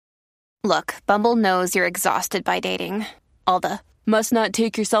Look, Bumble knows you're exhausted by dating. All the must not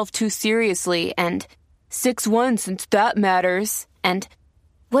take yourself too seriously and 6'1" since that matters. And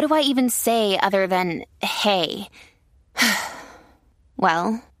what do I even say other than, hey?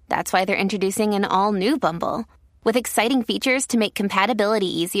 Well, that's why they're introducing an all-new Bumble with exciting features to make compatibility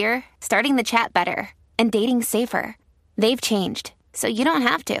easier, starting the chat better, and dating safer. They've changed, so you don't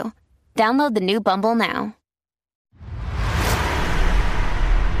have to. Download the new Bumble now.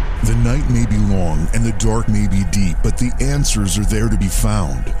 The night may be long and the dark may be deep, but the answers are there to be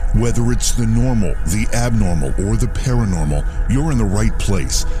found. Whether it's the normal, the abnormal, or the paranormal, you're in the right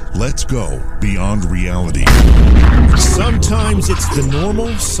place. Let's go beyond reality. Sometimes it's the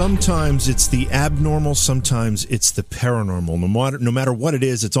normal, sometimes it's the abnormal, sometimes it's the paranormal. No matter what it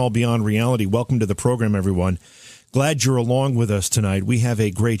is, it's all beyond reality. Welcome to the program, everyone. Glad you're along with us tonight. We have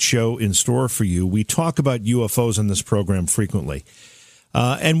a great show in store for you. We talk about UFOs on this program frequently.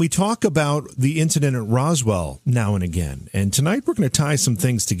 And we talk about the incident at Roswell now and again. And tonight we're going to tie some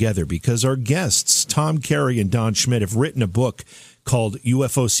things together because our guests, Tom Carey and Don Schmitt, have written a book called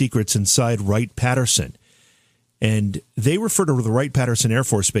UFO Secrets Inside Wright-Patterson. And they refer to the Wright-Patterson Air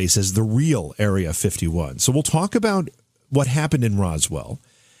Force Base as the real Area 51. So we'll talk about what happened in Roswell.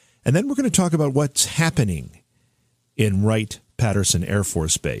 And then we're going to talk about what's happening in Wright-Patterson Air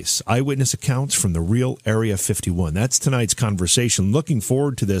Force Base. Eyewitness accounts from the real Area 51. That's tonight's conversation. Looking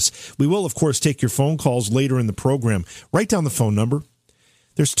forward to this. We will, of course, take your phone calls later in the program. Write down the phone number.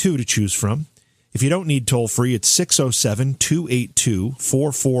 There's two to choose from. If you don't need toll-free, it's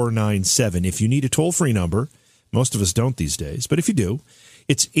 607-282-4497. If you need a toll-free number, most of us don't these days, but if you do,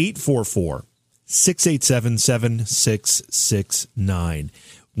 it's 844-687-7669.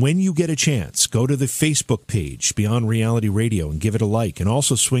 When you get a chance, go to the Facebook page, Beyond Reality Radio, and give it a like. And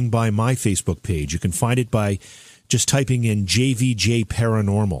also swing by my Facebook page. You can find it by just typing in JVJ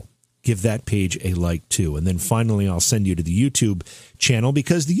Paranormal. Give that page a like, too. And then finally, I'll send you to the YouTube channel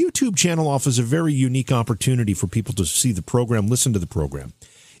because the YouTube channel offers a very unique opportunity for people to see the program, listen to the program.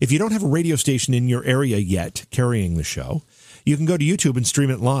 If you don't have a radio station in your area yet carrying the show, you can go to YouTube and stream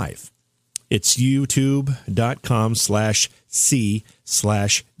it live. It's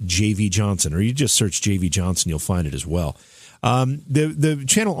youtube.com/C/JV Johnson, or you just search JV Johnson, you'll find it as well. The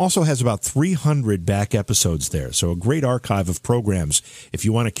channel also has about 300 back episodes there, so a great archive of programs if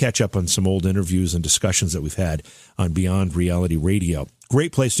you want to catch up on some old interviews and discussions that we've had on Beyond Reality Radio.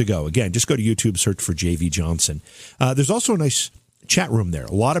 Great place to go. Again, just go to YouTube, search for JV Johnson. There's also a nice chat room there.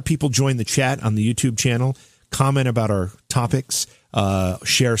 A lot of people join the chat on the YouTube channel, comment about our topics,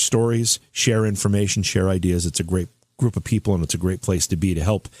 share stories, share information, share ideas. It's a great group of people, and it's a great place to be to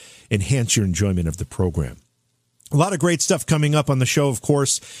help enhance your enjoyment of the program. A lot of great stuff coming up on the show, of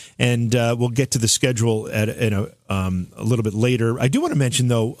course, and we'll get to the schedule a little bit later. I do want to mention,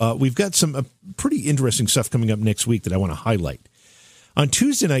 though, we've got some pretty interesting stuff coming up next week that I want to highlight. On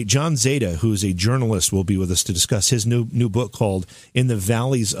Tuesday night, John Zeta, who's a journalist, will be with us to discuss his new book called In the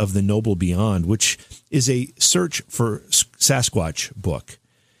Valleys of the Noble Beyond, which is a search for Sasquatch book,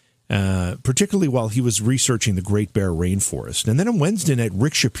 particularly while he was researching the Great Bear Rainforest. And then on Wednesday night,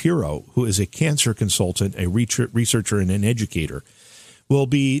 Rick Shapiro, who is a cancer consultant, a researcher, and an educator, will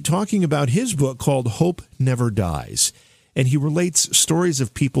be talking about his book called Hope Never Dies. And he relates stories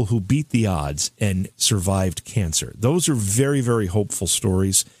of people who beat the odds and survived cancer. Those are very, very hopeful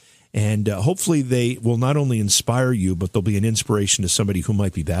stories. And hopefully they will not only inspire you, but they'll be an inspiration to somebody who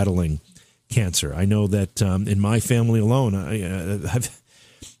might be battling cancer. I know that in my family alone,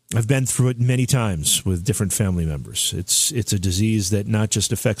 I've been through it many times with different family members. It's a disease that not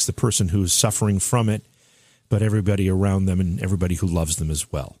just affects the person who's suffering from it, but everybody around them and everybody who loves them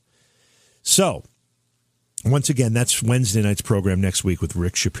as well. So, once again, that's Wednesday night's program next week with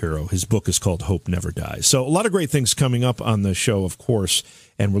Rick Shapiro. His book is called Hope Never Dies. So a lot of great things coming up on the show, of course,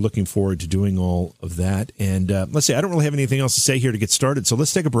 and we're looking forward to doing all of that. And let's see, I don't really have anything else to say here to get started, so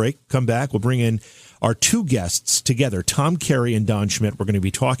let's take a break, come back. We'll bring in our two guests together, Tom Carey and Don Schmitt. We're going to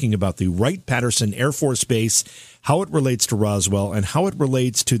be talking about the Wright-Patterson Air Force Base, how it relates to Roswell, and how it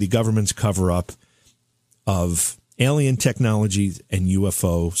relates to the government's cover-up of alien technology and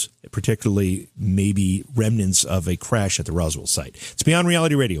UFOs, particularly maybe remnants of a crash at the Roswell site. It's Beyond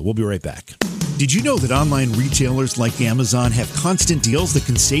Reality Radio. We'll be right back. Did you know that online retailers like Amazon have constant deals that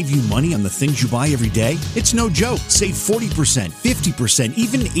can save you money on the things you buy every day? It's no joke. Save 40%, 50%,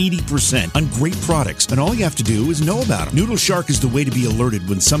 even 80% on great products, and all you have to do is know about them. Noodle Shark is the way to be alerted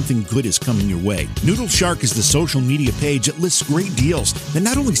when something good is coming your way. Noodle Shark is the social media page that lists great deals that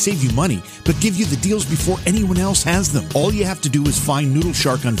not only save you money, but give you the deals before anyone else has them. All you have to do is find Noodle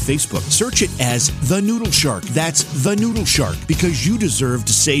Shark on Facebook. Search it as The Noodle Shark. That's The Noodle Shark, because you deserve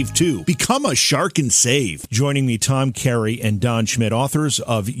to save too. Become a shark and save. Joining me, Tom Carey and Don Schmidt, authors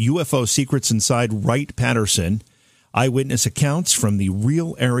of UFO Secrets Inside Wright-Patterson, eyewitness accounts from the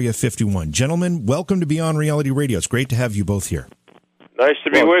real Area 51. Gentlemen, welcome to Beyond Reality Radio. It's great to have you both here. Nice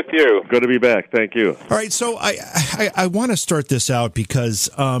to be with you. Good to be back. Thank you. All right, so I want to start this out because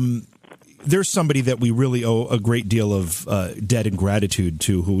there's somebody that we really owe a great deal of debt and gratitude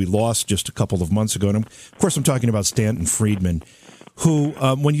to, who we lost just a couple of months ago. And of course, I'm talking about Stanton Friedman, who,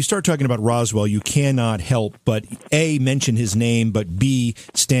 when you start talking about Roswell, you cannot help but A, mention his name, but B,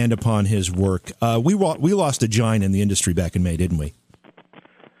 stand upon his work. We lost a giant in the industry back in May, didn't we?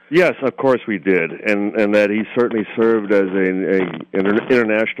 Yes, of course we did, and that he certainly served as an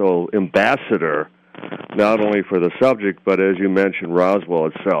international ambassador, not only for the subject, but as you mentioned, Roswell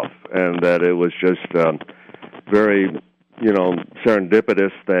itself, and that it was just very,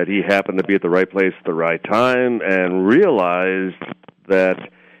 serendipitous that he happened to be at the right place at the right time and realized that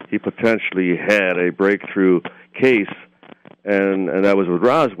he potentially had a breakthrough case, and that was with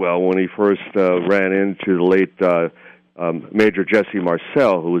Roswell when he first ran into the late Major Jesse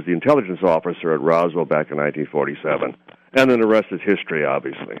Marcel, who was the intelligence officer at Roswell back in 1947. And then the rest is history,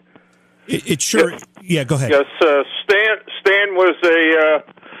 obviously. It sure... Yeah, go ahead. Yes, Stan was a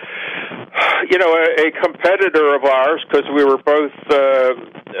competitor of ours because we were both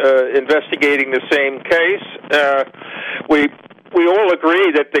investigating the same case. We all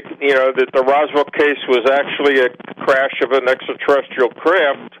agree that the Roswell case was actually a crash of an extraterrestrial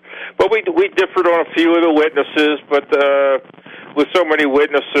craft, but we differed on a few of the witnesses. But with so many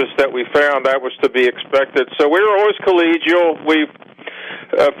witnesses that we found, that was to be expected. So we were always collegial. We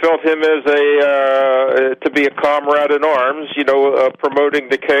felt him as to be a comrade in arms, promoting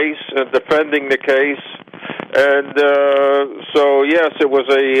the case and defending the case. And so yes, it was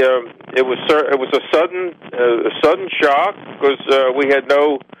a sudden shock because we had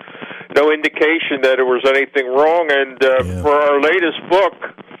no indication that there was anything wrong. And for our latest book,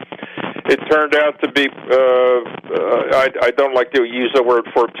 it turned out to be I don't like to use the word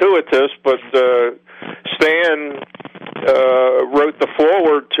fortuitous, but Stan wrote the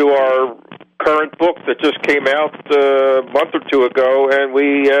foreword to our current book that just came out a month or two ago, and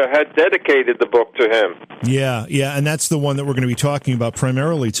we had dedicated the book to him. Yeah, and that's the one that we're going to be talking about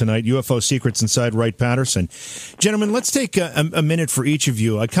primarily tonight, UFO Secrets Inside Wright-Patterson. Gentlemen, let's take a minute for each of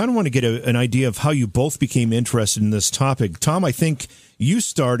you. I kind of want to get an idea of how you both became interested in this topic. Tom, I think you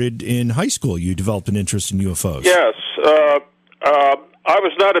started in high school. You developed an interest in UFOs. Yes. I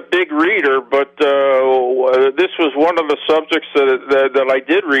was not a big reader, but this was one of the subjects that I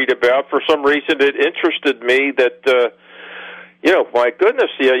did read about. For some reason, it interested me that, my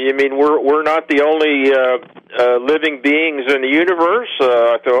goodness, you mean we're not the only living beings in the universe?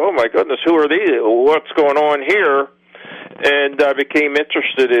 I thought, oh, my goodness, who are these? What's going on here? And I became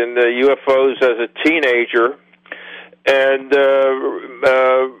interested in UFOs as a teenager and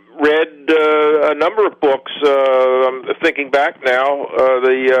read a number of books. I'm thinking back now,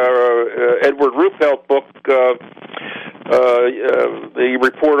 the Edward Ruppelt book, the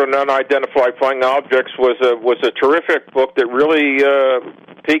Report on Unidentified Flying Objects, was a terrific book that really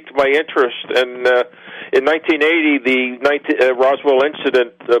piqued my interest. And in 1980, the Roswell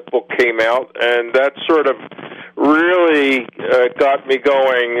Incident book came out, and that sort of really got me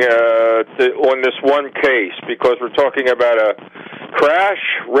going on this one case, because we're talking about a crash,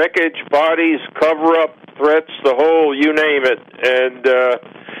 wreckage, bodies, cover-up, threats, the whole, you name it. And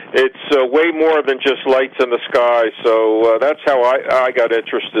it's way more than just lights in the sky. So that's how I got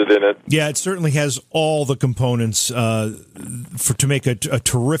interested in it. Yeah, it certainly has all the components to make a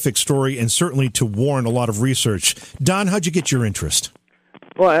terrific story, and certainly to warrant a lot of research. Don, how'd you get your interest?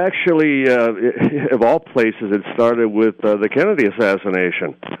 Well, actually, of all places, it started with the Kennedy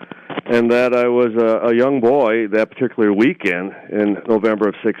assassination. And that I was a young boy that particular weekend in November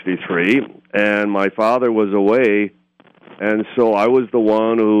of '63, and my father was away, and so I was the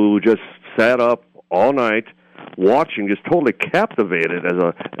one who just sat up all night watching, just totally captivated as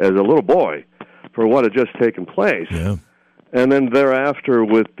a little boy for what had just taken place. Yeah. And then thereafter,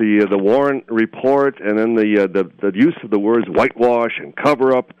 with the Warren report, and then the use of the words whitewash and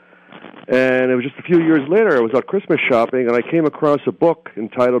cover up, And it was just a few years later, I was out Christmas shopping, and I came across a book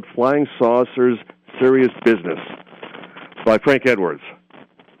entitled Flying Saucers, Serious Business by Frank Edwards,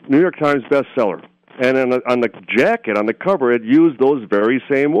 New York Times bestseller. And on the jacket, on the cover, it used those very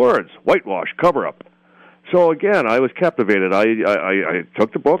same words, whitewash, cover-up. So again, I was captivated. I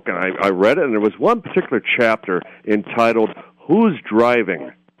took the book, and I read it, and there was one particular chapter entitled Who's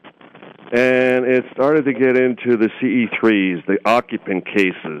Driving? And it started to get into the CE3s, the occupant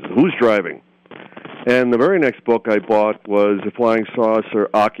cases, who's driving. And the very next book I bought was The Flying Saucer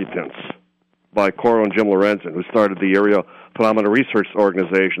Occupants by Coro and Jim Lorenzen, who started the Area Phenomena Research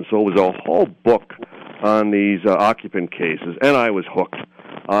Organization. So it was a whole book on these occupant cases, and I was hooked.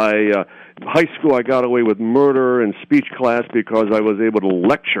 High school, I got away with murder in speech class because I was able to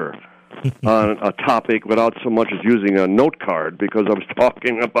lecture on a topic without so much as using a note card, because I was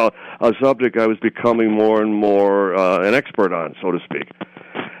talking about a subject I was becoming more and more an expert on, so to speak.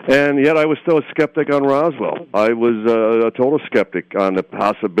 And yet I was still a skeptic on Roswell. I was a total skeptic on the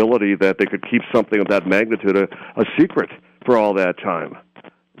possibility that they could keep something of that magnitude a secret for all that time.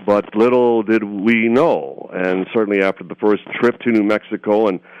 But little did we know, and certainly after the first trip to New Mexico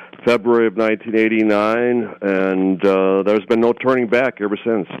in February of 1989, and there's been no turning back ever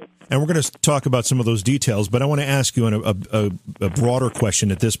since. And we're going to talk about some of those details, but I want to ask you a broader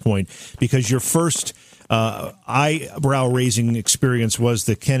question at this point, because your first eyebrow-raising experience was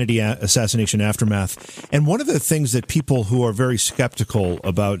the Kennedy assassination aftermath. And one of the things that people who are very skeptical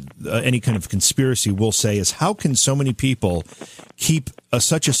about any kind of conspiracy will say is, how can so many people keep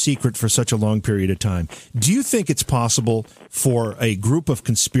such a secret for such a long period of time? Do you think it's possible for a group of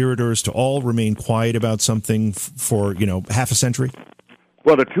conspirators to all remain quiet about something for, half a century?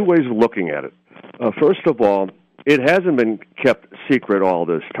 Well, there are two ways of looking at it. First of all, it hasn't been kept secret all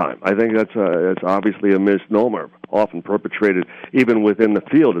this time. I think that's obviously a misnomer, often perpetrated even within the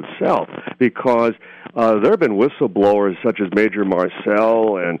field itself, because there have been whistleblowers such as Major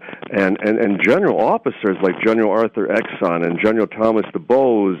Marcel and general officers like General Arthur Exon and General Thomas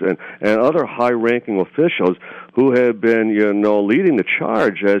DuBose and other high-ranking officials who have been, leading the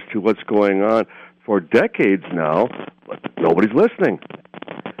charge as to what's going on for decades now, but nobody's listening.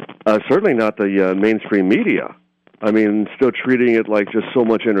 Certainly not the mainstream media. I mean, still treating it like just so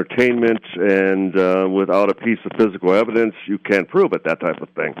much entertainment, and without a piece of physical evidence, you can't prove it, that type of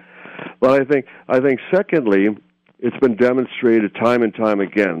thing. But I think secondly, it's been demonstrated time and time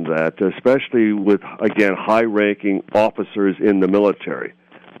again that, especially with, again, high-ranking officers in the military,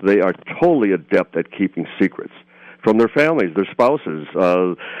 they are totally adept at keeping secrets from their families, their spouses.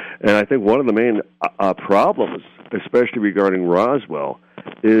 And I think one of the main problems, especially regarding Roswell,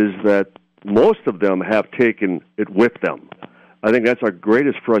 is that most of them have taken it with them. I think that's our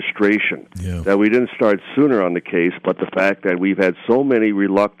greatest frustration, that we didn't start sooner on the case, but the fact that we've had so many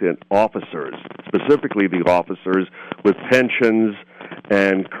reluctant officers, specifically the officers with pensions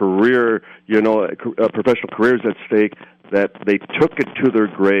and career, professional careers at stake, that they took it to their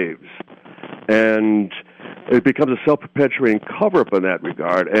graves. And it becomes a self-perpetuating cover-up in that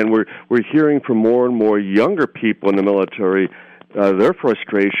regard, and we're hearing from more and more younger people in the military their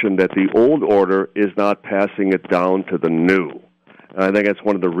frustration that the old order is not passing it down to the new. And I think that's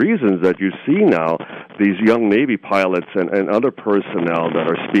one of the reasons that you see now these young Navy pilots and other personnel that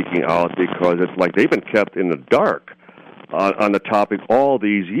are speaking out, because it's like they've been kept in the dark on the topic all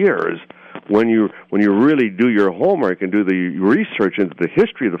these years. When you really do your homework and do the research into the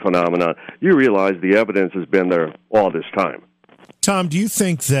history of the phenomenon, you realize the evidence has been there all this time. Tom, do you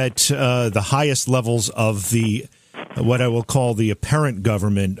think that the highest levels of what I will call the apparent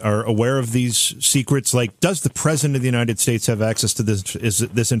government are aware of these secrets? Like, does the President of the United States have access to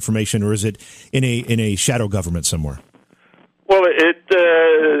this information, or is it in a shadow government somewhere? Well,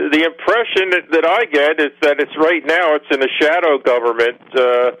 the impression that I get is that it's right now it's in a shadow government.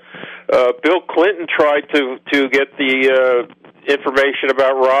 Bill Clinton tried to get the information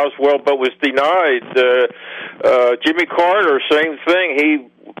about Roswell, but was denied. Jimmy Carter, same thing.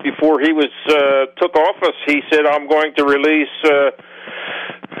 Before he took office, he said, "I'm going to release." The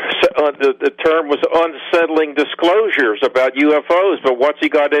term was unsettling disclosures about UFOs. But once he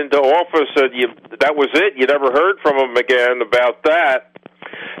got into office, that was it. You never heard from him again about that.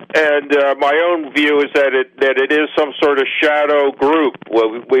 And my own view is that it is some sort of shadow group.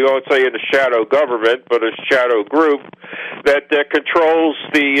 Well, we won't say in a shadow government, but a shadow group that controls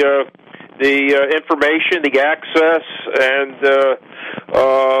the information, the access, and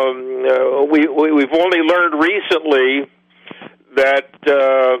we've only learned recently that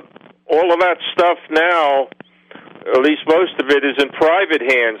all of that stuff now at least most of it, is in private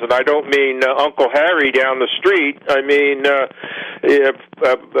hands, and I don't mean Uncle Harry down the street. I mean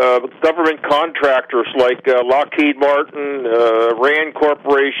government contractors like Lockheed Martin, Rand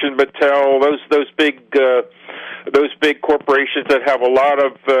Corporation, Mattel, those big corporations that have a lot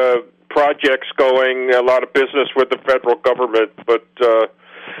of projects going, a lot of business with the federal government. But the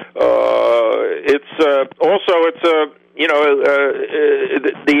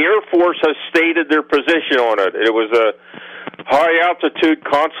Air Force has stated their position on it. It was a high-altitude,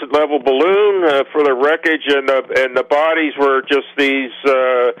 constant-level balloon for the wreckage, and the bodies were just these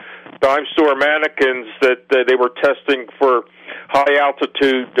dime store mannequins that they were testing for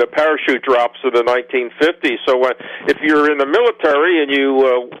high-altitude parachute drops in the 1950s. So if you're in the military and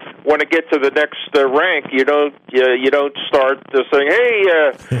you want to get to the next rank, you don't start saying,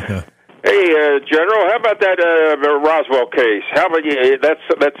 Hey, General, how about that Roswell case? How about you? That's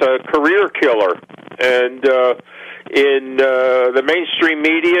a career killer, and in the mainstream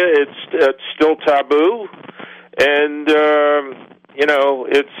media, it's still taboo, and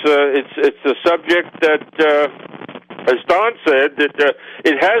it's a subject that, as Don said, that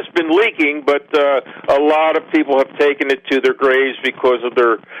it has been leaking, but a lot of people have taken it to their graves because of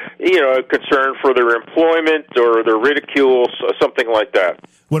their concern for their employment or their ridicule, something like that.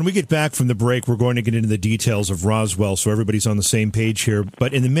 When we get back from the break, we're going to get into the details of Roswell, so everybody's on the same page here.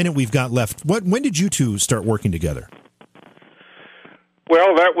 But in the minute we've got left, when did you two start working together?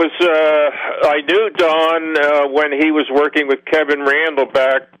 Well, that was I knew Don when he was working with Kevin Randle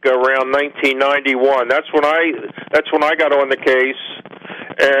back around 1991. That's when I got on the case,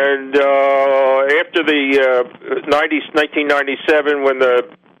 and after the 1997, when the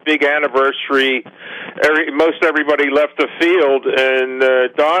big anniversary, most everybody left the field, and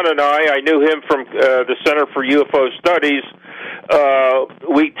Don and I knew him from the Center for UFO Studies.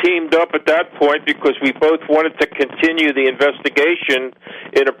 We teamed up at that point because we both wanted to continue the investigation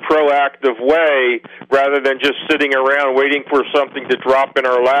in a proactive way rather than just sitting around waiting for something to drop in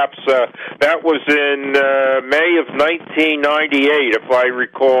our laps. That was in May of 1998, if I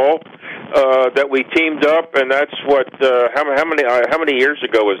recall, that we teamed up, and that's what, how many years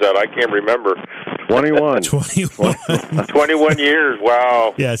ago was that? I can't remember. 21. 21 years,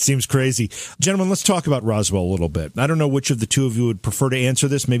 wow. Yeah, it seems crazy. Gentlemen, let's talk about Roswell a little bit. I don't know which of the two of you would prefer to answer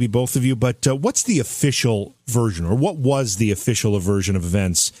this, maybe both of you, but what's the official version, or what was the official version of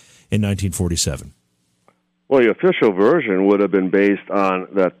events in 1947? Well, the official version would have been based on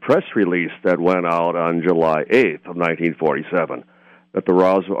that press release that went out on July 8th of 1947, that the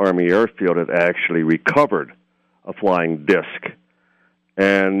Roswell Army Airfield had actually recovered a flying disc.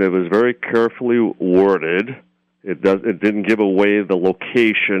 And it was very carefully worded. It didn't give away the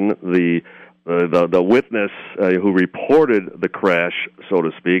location, the witness who reported the crash, so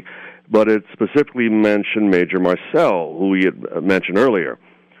to speak, but it specifically mentioned Major Marcel, who we had mentioned earlier,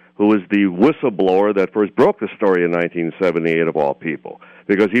 who was the whistleblower that first broke the story in 1978 of all people,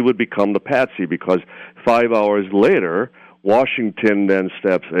 because he would become the patsy, because 5 hours later, Washington then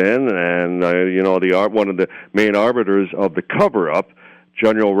steps in, and one of the main arbiters of the cover-up,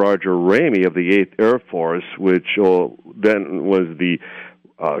 General Roger Ramey of the 8th Air Force, which then was the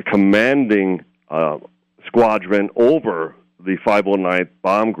commanding squadron over the 509th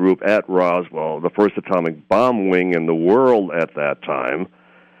Bomb Group at Roswell, the first atomic bomb wing in the world at that time.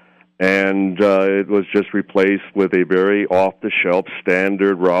 And it was just replaced with a very off-the-shelf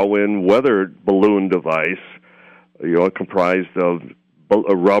standard raw-wind weather balloon device, comprised of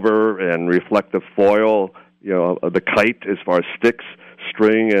rubber and reflective foil, the kite as far as sticks,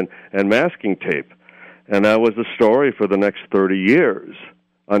 string, and masking tape. And that was the story for the next 30 years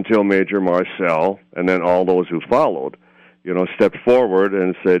until Major Marcel, and then all those who followed, stepped forward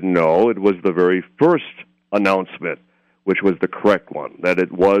and said, no, it was the very first announcement, which was the correct one, that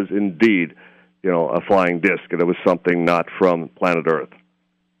it was indeed, a flying disc, and it was something not from planet Earth.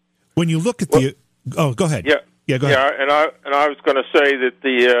 When you look at the... Oh, go ahead. Yeah, go ahead. Yeah, and I was going to say that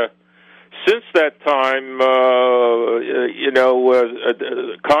since that time,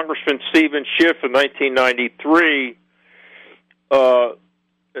 Congressman Stephen Schiff in 1993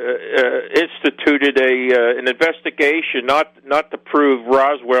 instituted an investigation, not to prove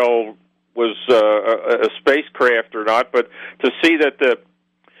Roswell was a spacecraft or not, but to see that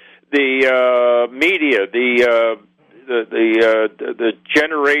the media, the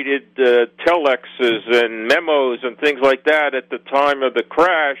generated telexes and memos and things like that at the time of the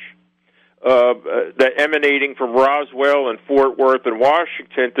crash, that emanating from Roswell and Fort Worth and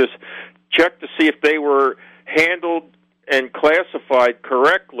Washington, to check to see if they were handled and classified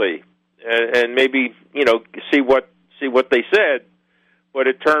correctly, and maybe see what they said. But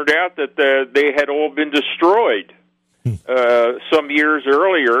it turned out that they had all been destroyed. some years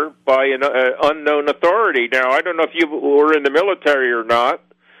earlier by an unknown authority. Now, I don't know if you were in the military or not,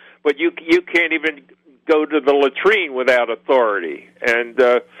 but you can't even go to the latrine without authority. And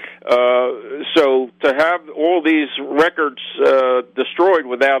so to have all these records destroyed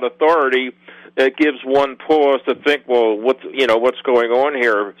without authority, it gives one pause to think, well, what's going on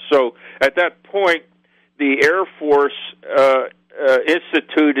here? So at that point, the Air Force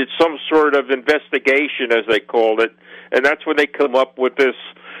instituted some sort of investigation, as they called it, and that's when they come up with this.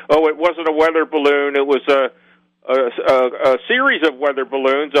 Oh, it wasn't a weather balloon; it was a series of weather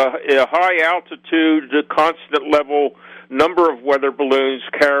balloons, a high altitude, constant level number of weather balloons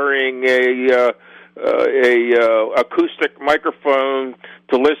carrying a acoustic microphone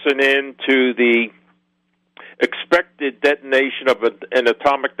to listen in to the expected detonation of an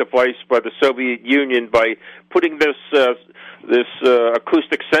atomic device by the Soviet Union by putting this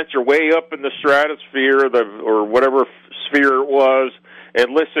acoustic sensor way up in the stratosphere or whatever sphere it was,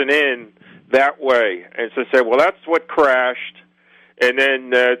 and listen in that way. And so say, well, that's what crashed. And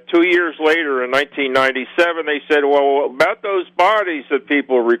then 2 years later, in 1997, they said, well, about those bodies that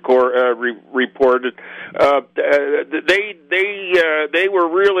people reported, they were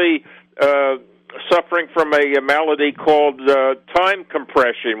really suffering from a malady called time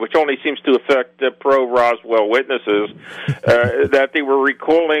compression, which only seems to affect pro-Roswell witnesses, that they were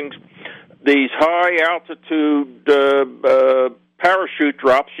recalling these high-altitude parachute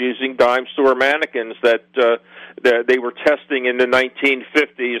drops using dime store mannequins that they were testing in the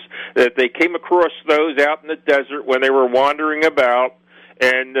 1950s, that they came across those out in the desert when they were wandering about,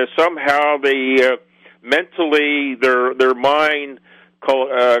 and somehow they mentally, their mind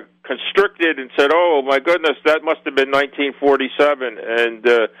constricted and said, oh, my goodness, that must have been 1947, and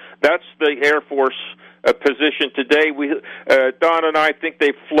that's the Air Force position today. Don and I think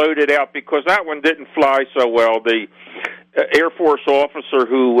they floated out because that one didn't fly so well. The Air Force officer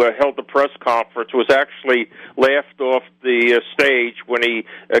who held the press conference was actually laughed off the stage when he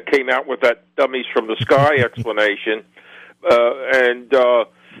came out with that dummies from the sky explanation.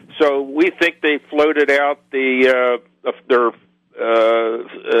 So we think they floated out that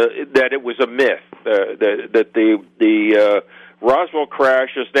it was a myth, that the Roswell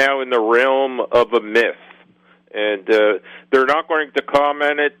crash is now in the realm of a myth. And they're not going to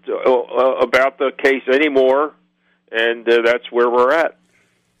comment about the case anymore, and that's where we're at.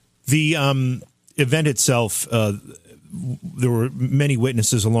 The event itself, there were many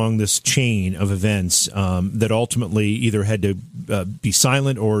witnesses along this chain of events that ultimately either had to be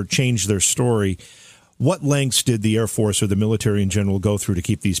silent or change their story. What lengths did the Air Force or the military in general go through to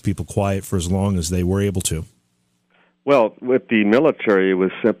keep these people quiet for as long as they were able to? Well, with the military, it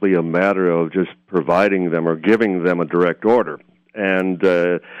was simply a matter of just providing them or giving them a direct order. And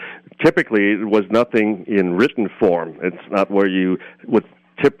typically, it was nothing in written form. It's not where you would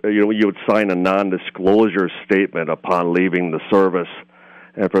sign a non-disclosure statement upon leaving the service,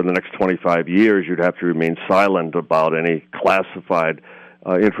 and for the next 25 years, you'd have to remain silent about any classified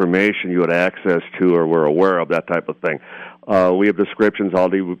information you had access to or were aware of, that type of thing. We have descriptions how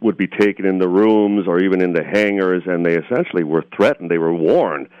they would be taken in the rooms or even in the hangars, and they essentially were threatened. They were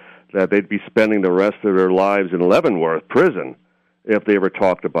warned that they'd be spending the rest of their lives in Leavenworth prison if they ever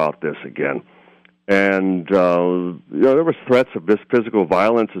talked about this again. And there were threats of this physical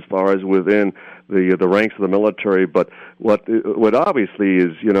violence as far as within the ranks of the military. But what obviously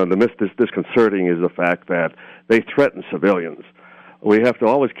is disconcerting is the fact that they threatened civilians. We have to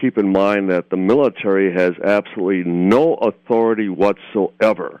always keep in mind that the military has absolutely no authority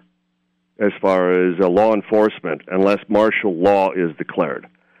whatsoever as far as law enforcement unless martial law is declared.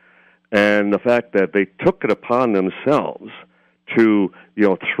 And the fact that they took it upon themselves to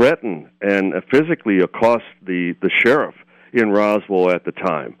threaten and physically accost the sheriff in Roswell at the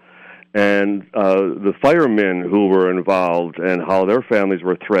time, and the firemen who were involved and how their families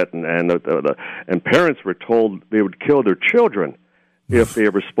were threatened, and parents were told they would kill their children if they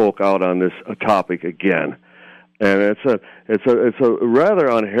ever spoke out on this topic again. And it's a rather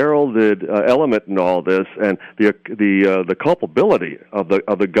unheralded element in all this, and the culpability of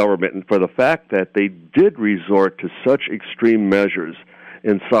the government, and for the fact that they did resort to such extreme measures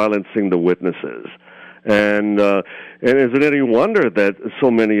in silencing the witnesses. And is it any wonder that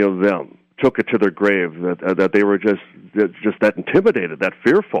so many of them took it to their grave, that they were just that intimidated, that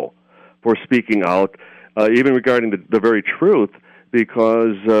fearful for speaking out, even regarding the very truth?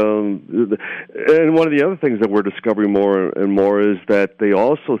 Because, and one of the other things that we're discovering more and more is that they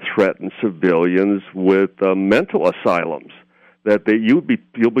also threaten civilians with mental asylums, that you'll be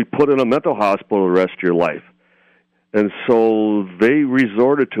put in a mental hospital the rest of your life. And so they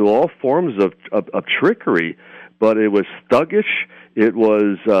resorted to all forms of trickery but it was thuggish. It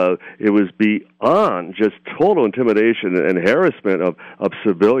was beyond just total intimidation and harassment of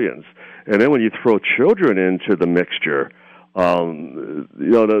civilians. And then when you throw children into the mixture,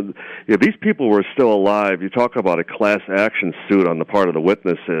 if these people were still alive, you talk about a class action suit on the part of the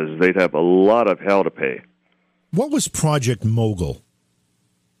witnesses, they'd have a lot of hell to pay. What was Project Mogul?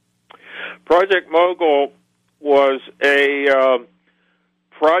 Project Mogul was a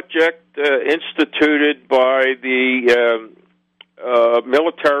project instituted by the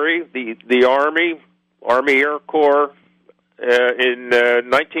military, the Army Air Corps, in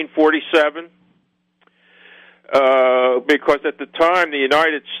 1947. Because at the time the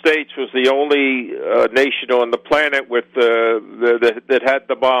United States was the only nation on the planet with that had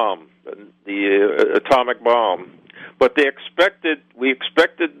the bomb, the atomic bomb. But we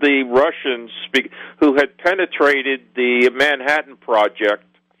expected the Russians, who had penetrated the Manhattan Project,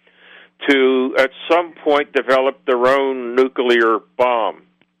 to at some point develop their own nuclear bomb.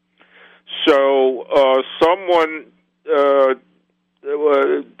 So someone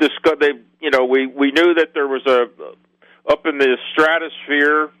discovered. We knew that there was up in the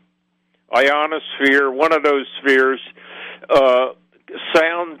stratosphere, ionosphere, one of those spheres,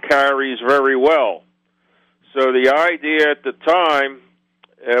 sound carries very well. So the idea at the time,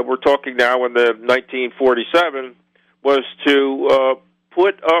 we're talking now in the 1947, was to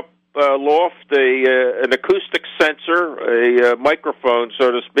put up aloft an acoustic sensor, a microphone,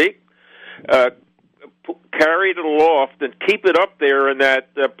 so to speak, carry it aloft and keep it up there in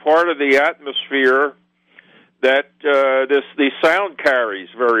that part of the atmosphere that the sound carries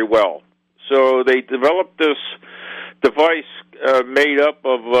very well. So they developed this device made up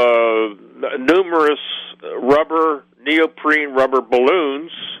of numerous neoprene rubber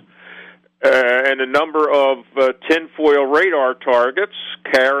balloons and a number of tinfoil radar targets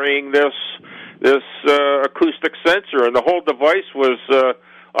carrying this acoustic sensor. And the whole device was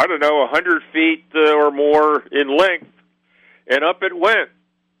 100 feet or more in length, and up it went.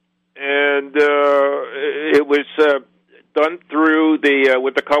 And it was done through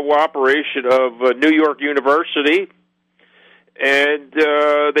with the cooperation of New York University, and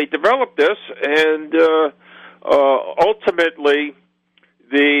they developed this. And ultimately,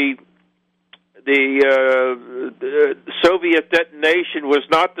 the Soviet detonation was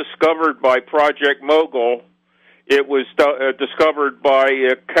not discovered by Project Mogul. It was discovered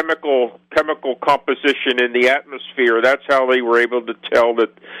by chemical composition in the atmosphere. That's how they were able to tell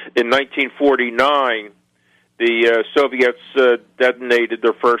that in 1949 the Soviets detonated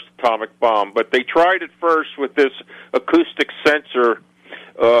their first atomic bomb. But they tried it first with this acoustic sensor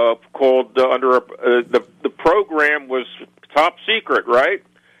called the program was top secret, right?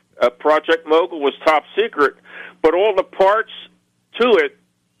 Project Mogul was top secret, but all the parts to it,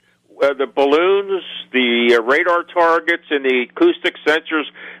 the balloons, the radar targets, and the acoustic sensors,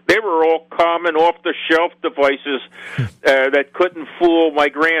 they were all common off-the-shelf devices that couldn't fool my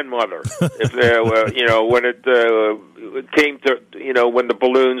grandmother. If when it came to, when the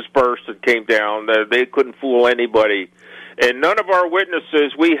balloons burst and came down, they couldn't fool anybody. And none of our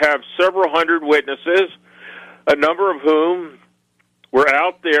witnesses, we have several hundred witnesses, a number of whom were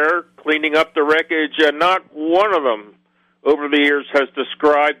out there cleaning up the wreckage, and not one of them over the years has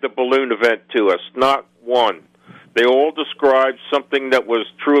described the balloon event to us. Not one. They all described something that was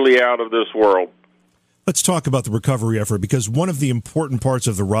truly out of this world. Let's talk about the recovery effort, because one of the important parts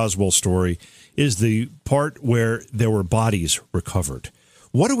of the Roswell story is the part where there were bodies recovered.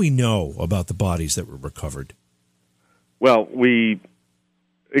 What do we know about the bodies that were recovered? Well,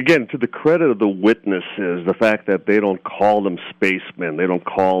 again, to the credit of the witnesses, the fact that they don't call them spacemen, they don't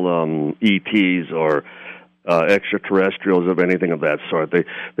call them ETs or extraterrestrials of anything of that sort.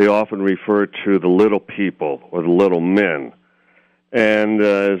 They often refer to the little people or the little men. And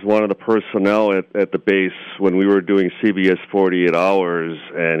as one of the personnel at the base, when we were doing CBS 48 Hours,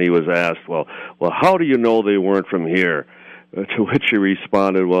 and he was asked, well, how do you know they weren't from here? To which he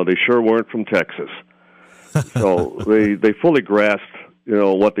responded, well, they sure weren't from Texas. So they fully grasped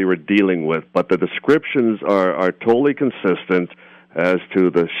what they were dealing with, but the descriptions are totally consistent as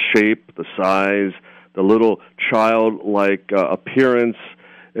to the shape, the size, the little childlike appearance,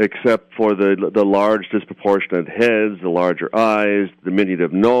 except for the large disproportionate heads, the larger eyes,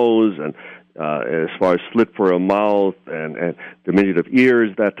 diminutive nose, and as far as slit for a mouth and diminutive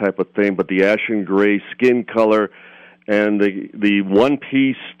ears, that type of thing. But the ashen gray skin color and the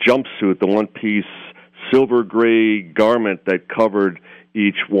one-piece jumpsuit, the one-piece silver gray garment that covered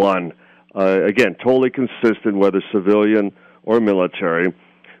each one. Again, totally consistent, whether civilian or military.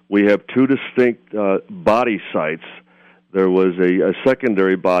 We have two distinct body sites there was a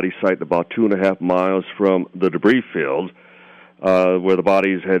secondary body site about 2.5 miles from the debris field, where the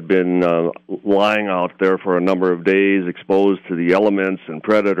bodies had been lying out there for a number of days, exposed to the elements and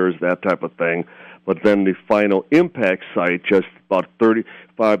predators, that type of thing. But then the final impact site, just about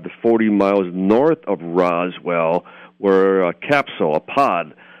 35 to 40 miles north of Roswell, were a capsule, a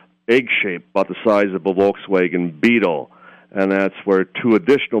pod, egg-shaped, about the size of a Volkswagen Beetle. And that's where 2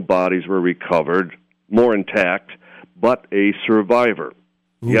 additional bodies were recovered, more intact, but a survivor.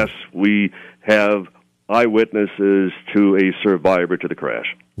 Ooh. Yes, we have eyewitnesses to a survivor to the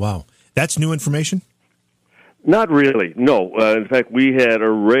crash. Wow. That's new information? Not really, no. In fact, we had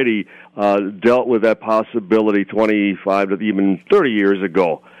already dealt with that possibility 25 to even 30 years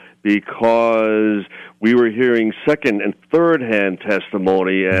ago, because we were hearing second- and third-hand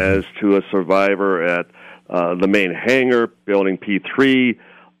testimony as to a survivor at the main hangar, Building P3,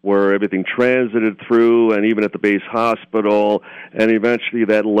 where everything transited through, and even at the base hospital, and eventually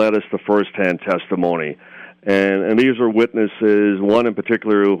that led us to first-hand testimony. And these are witnesses, one in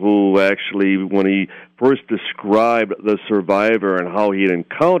particular who actually, when he first described the survivor and how he had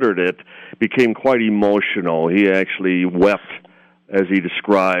encountered it, became quite emotional. He actually wept as he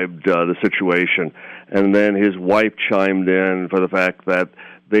described the situation. And then his wife chimed in for the fact that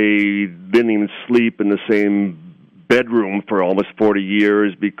they didn't even sleep in the same bedroom for almost 40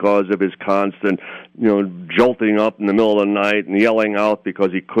 years because of his constant, jolting up in the middle of the night and yelling out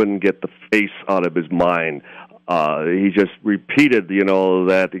because he couldn't get the face out of his mind. He just repeated,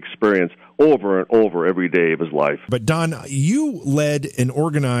 that experience over and over every day of his life. But Don, you led and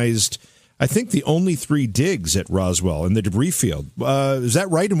organized, I think, the only 3 digs at Roswell in the debris field. Is that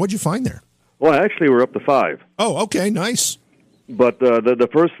right? And what'd you find there? Well, actually, we're up to 5. Oh, okay, nice. But the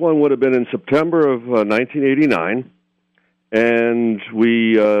first one would have been in September of 1989. And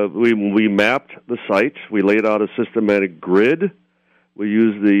we mapped the site. We laid out a systematic grid. We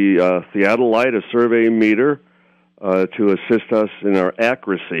used the theodolite, a survey meter, to assist us in our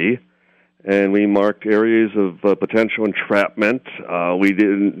accuracy. And we marked areas of potential entrapment. We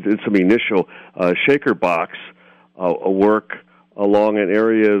did some initial shaker box work along an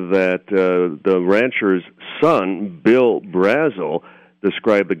area that the rancher's son, Bill Brazel,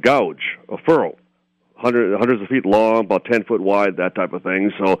 described the gouge, a furrow. Hundreds of feet long, about 10 foot wide, that type of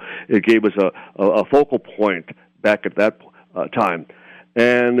thing. So it gave us a focal point back at that time.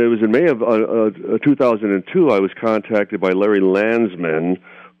 And it was in May of 2002, I was contacted by Larry Landsman,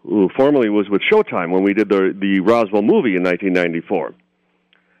 who formerly was with Showtime when we did the Roswell movie in 1994.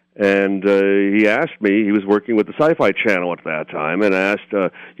 And he asked me, he was working with the Sci-Fi Channel at that time, and asked,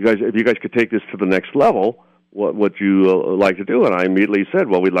 if you guys could take this to the next level, what would you like to do? And I immediately said,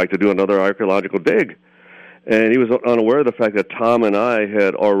 well, we'd like to do another archaeological dig. And he was unaware of the fact that Tom and I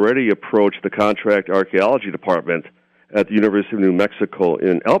had already approached the contract archaeology department at the University of New Mexico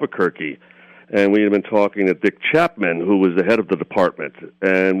in Albuquerque. And we had been talking to Dick Chapman, who was the head of the department.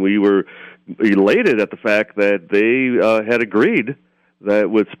 And we were elated at the fact that they had agreed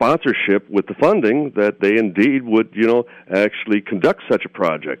that with sponsorship, with the funding, that they indeed would, actually conduct such a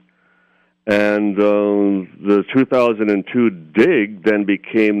project. And the 2002 dig then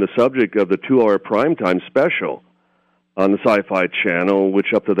became the subject of the 2-hour primetime special on the Sci-Fi Channel,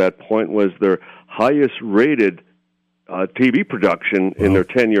 which up to that point was their highest-rated TV production in their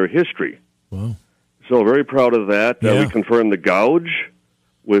 10-year history. Wow. So very proud of that. We confirmed the gouge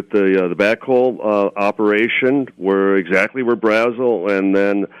with the backhoe operation, exactly where Brazel, and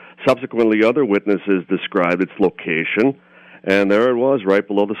then subsequently other witnesses described its location. And there it was, right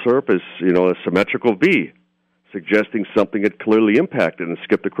below the surface, a symmetrical V, suggesting something had clearly impacted and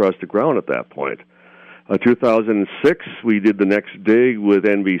skipped across the ground at that point. 2006, we did the next dig with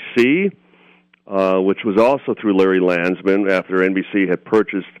NBC, which was also through Larry Landsman after NBC had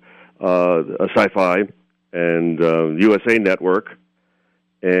purchased a Sci-Fi and USA Network.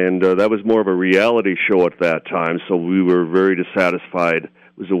 And that was more of a reality show at that time, so we were very dissatisfied. It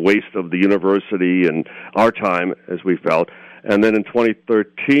was a waste of the university and our time, as we felt. And then in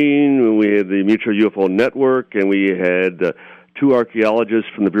 2013, we had the Mutual UFO Network, and we had 2 archaeologists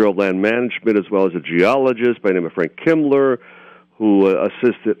from the Bureau of Land Management, as well as a geologist by the name of Frank Kimler, who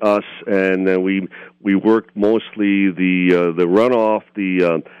assisted us. And we worked mostly the runoff,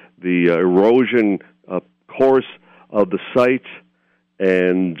 the erosion course of the site,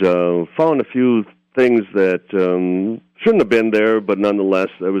 and found a few things that shouldn't have been there, but nonetheless,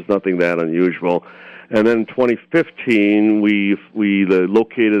 there was nothing that unusual. And then in 2015, we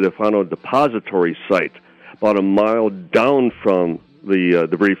located a final depository site about a mile down from the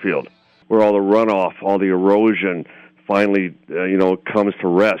debris field, where all the runoff, all the erosion finally, comes to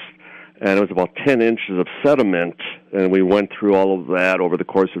rest. and it was about 10 inches of sediment, and we went through all of that over the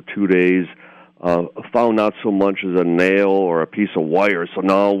course of 2 days, found not so much as a nail or a piece of wire, so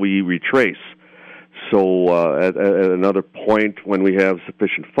now we retrace. So at another point, when we have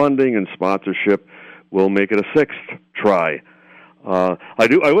sufficient funding and sponsorship, we'll make it a sixth try. I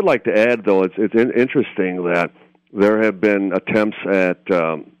would like to add, though, it's interesting that there have been attempts at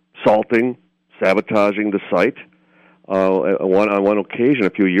salting, sabotaging the site. On one occasion, a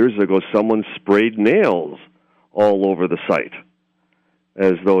few years ago, someone sprayed nails all over the site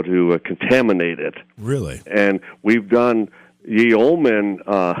as though to contaminate it. Really? And we've done yeoman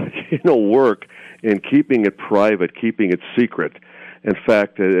work in keeping it private, keeping it secret. In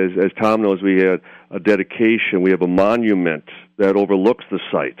fact, as Tom knows, we had a dedication. We have a monument that overlooks the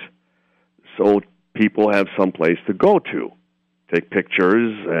site, so people have some place to go to, take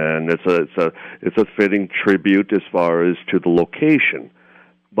pictures, and it's a fitting tribute as far as to the location.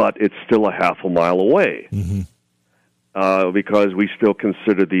 But it's still a half a mile away, because we still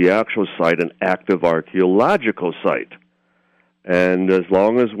consider the actual site an active archaeological site. And as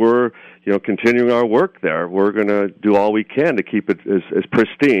long as we're continuing our work there, we're going to do all we can to keep it as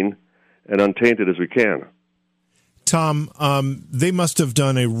pristine and untainted as we can. Tom, they must have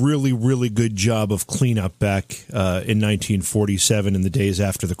done a really, really good job of cleanup back in 1947 in the days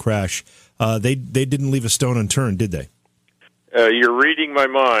after the crash. They didn't leave a stone unturned, did they? You're reading my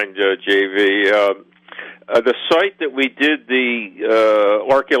mind, JV. The site that we did the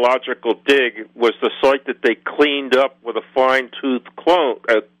archaeological dig was the site that they cleaned up with a fine-tooth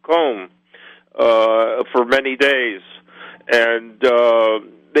comb for many days. And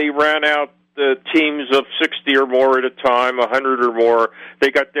they ran out teams of 60 or more at a time, 100 or more. They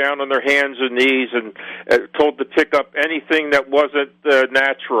got down on their hands and knees and told to pick up anything that wasn't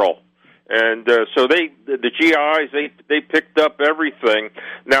natural. And so the GIs, they picked up everything.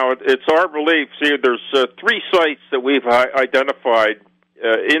 Now, it's our belief, there's 3 sites that we've identified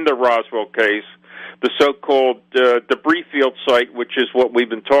in the Roswell case. The so-called debris field site, which is what we've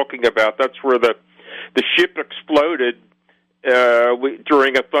been talking about. That's where the ship exploded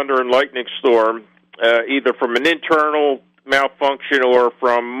during a thunder and lightning storm, either from an internal malfunction or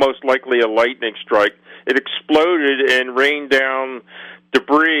from most likely a lightning strike. It exploded and rained down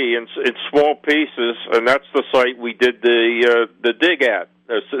debris in small pieces, and that's the site we did the dig at.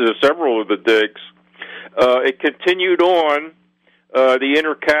 Several of the digs. It continued on. The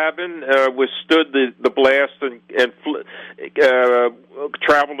inner cabin withstood the blast and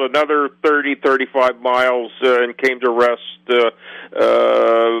traveled another 35 miles and came to rest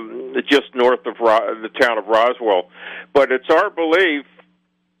just north of the town of Roswell. But it's our belief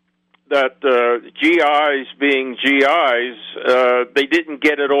that GIs being GIs, they didn't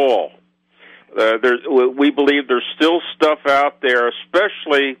get it all. We believe there's still stuff out there,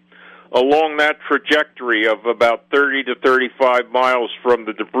 especially along that trajectory of about 30 to 35 miles from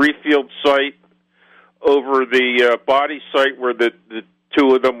the debris field site over the body site where the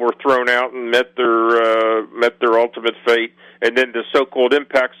 2 of them were thrown out and met their ultimate fate, and then the so-called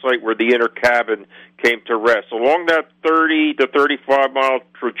impact site where the inner cabin came to rest. Along that 30 to 35-mile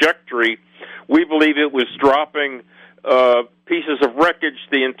trajectory, we believe it was dropping pieces of wreckage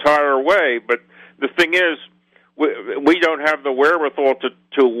the entire way. But the thing is, we don't have the wherewithal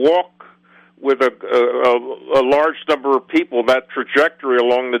to walk with a large number of people that trajectory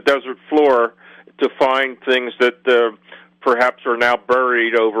along the desert floor to find things that perhaps are now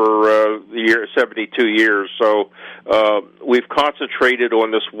buried over 72 years. So we've concentrated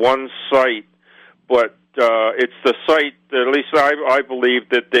on this one site, but it's the site that, at least I believe,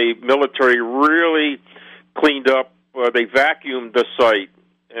 that the military really cleaned up. They vacuumed the site,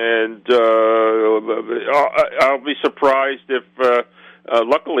 and I'll be surprised if,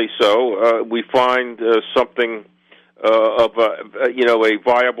 luckily so, we find something of a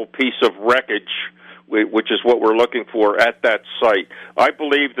viable piece of wreckage, which is what we're looking for at that site. I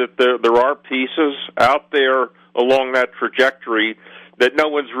believe that there are pieces out there along that trajectory that no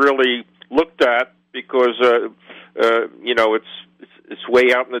one's really looked at because it's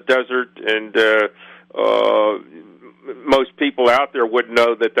way out in the desert, and most people out there wouldn't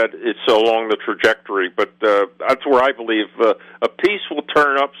know that it's along the trajectory. But that's where I believe a piece will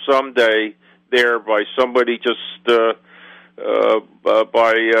turn up someday there by somebody just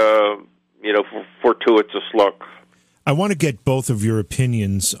fortuitous luck. I want to get both of your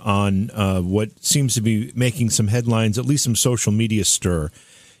opinions on what seems to be making some headlines, at least some social media stir.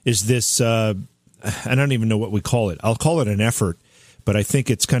 Is this, I don't even know what we call it. I'll call it an effort, but I think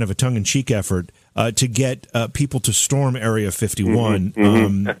it's kind of a tongue-in-cheek effort to get people to storm Area 51.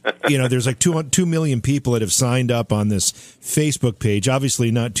 There's like 2 million people that have signed up on this Facebook page.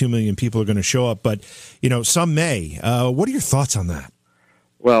 Obviously, not 2 million people are going to show up, but some may. What are your thoughts on that?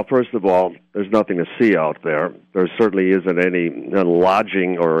 Well, first of all, there's nothing to see out there. There certainly isn't any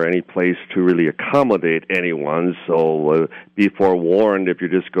lodging or any place to really accommodate anyone. So be forewarned if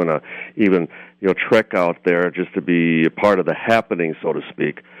you're just going to even trek out there just to be a part of the happening, so to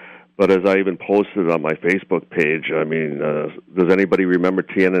speak. But as I even posted on my Facebook page, I mean, does anybody remember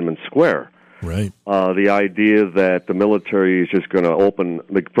Tiananmen Square? Right. The idea that the military is just going to open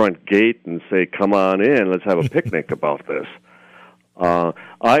the front gate and say, "Come on in, let's have a picnic about this."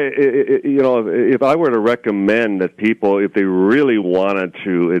 If I were to recommend that people, if they really wanted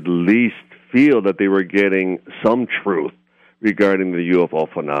to at least feel that they were getting some truth regarding the UFO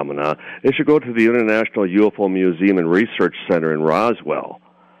phenomena, they should go to the International UFO Museum and Research Center in Roswell.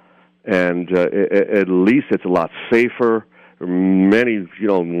 And at least it's a lot safer. Many,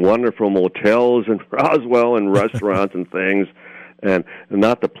 wonderful motels in Roswell and restaurants and things. And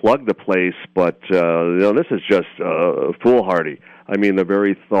not to plug the place, but this is just foolhardy. I mean, the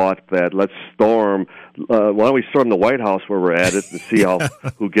very thought that let's storm. Why don't we storm the White House where we're at it and see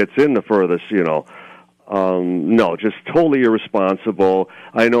who gets in the furthest? No, just totally irresponsible.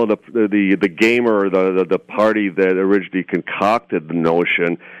 I know the gamer, the party that originally concocted the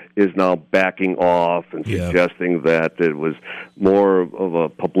notion is now backing off and suggesting that it was more of a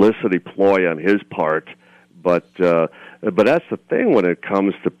publicity ploy on his part. But that's the thing when it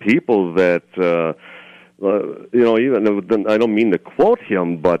comes to people that, even I don't mean to quote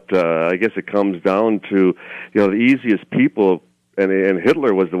him, but I guess it comes down to, the easiest people, and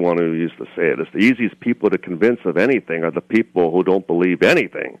Hitler was the one who used to say it, it's the easiest people to convince of anything are the people who don't believe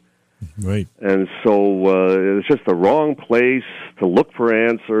anything. Right. And so it's just the wrong place to look for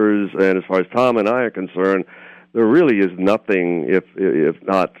answers, and as far as Tom and I are concerned, there really is nothing, if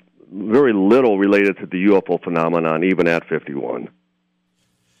not very little, related to the UFO phenomenon, even at 51.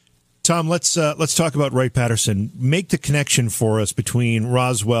 Tom, let's talk about Wright-Patterson. Make the connection for us between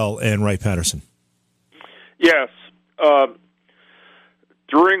Roswell and Wright-Patterson. Yes.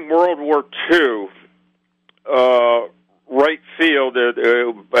 During World War II, Wright Field,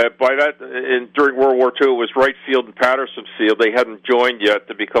 during World War II, it was Wright Field and Patterson Field. They hadn't joined yet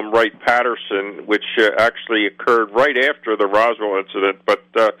to become Wright-Patterson, which actually occurred right after the Roswell incident. But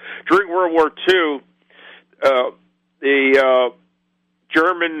during World War II, the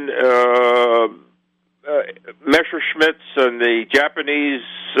German Messerschmitts and the Japanese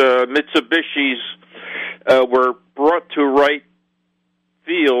Mitsubishis were brought to Wright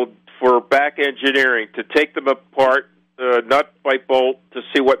Field for back engineering to take them apart nut by bolt to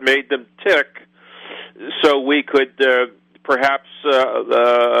see what made them tick, so we could perhaps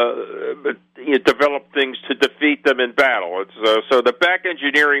develop things to defeat them in battle. So the back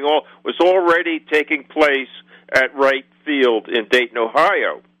engineering was already taking place at Wright Field in Dayton,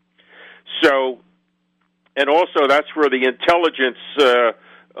 Ohio. So, and also that's where the intelligence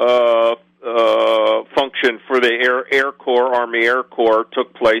function for the Air Corps, Army Air Corps,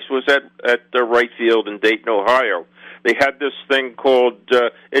 took place was at the Wright Field in Dayton, Ohio. They had this thing called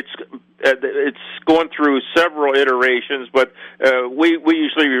it's gone through several iterations, but we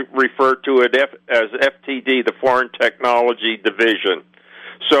usually refer to it as FTD, the Foreign Technology Division.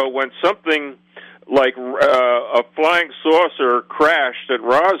 So when something like a flying saucer crashed at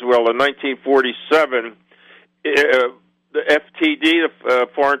Roswell in 1947, the FTD, the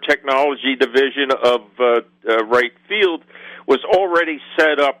Foreign Technology Division of Wright Field, was already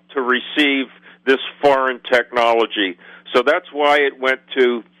set up to receive this foreign technology. So that's why it went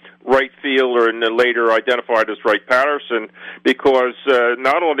to Wright Field, or then later identified as Wright-Patterson, because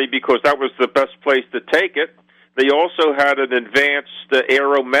not only because that was the best place to take it, they also had an advanced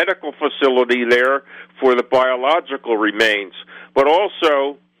aeromedical facility there for the biological remains. But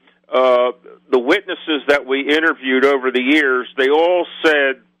also, the witnesses that we interviewed over the years, they all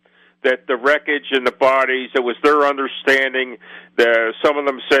said that the wreckage and the bodies, it was their understanding that some of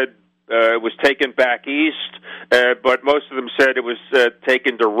them said it was taken back east, but most of them said it was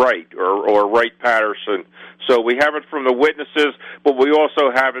taken to Wright or Wright-Patterson. So we have it from the witnesses, but we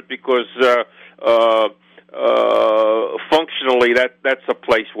also have it because functionally that's a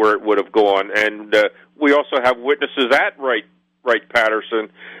place where it would have gone. And we also have witnesses at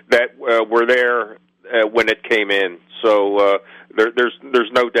Wright-Patterson that were there when it came in. So there's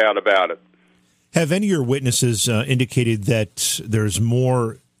no doubt about it. Have any of your witnesses indicated that there's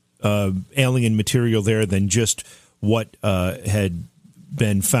more alien material there than just what had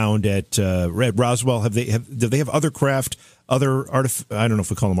been found at Roswell? Do they have other craft other I don't know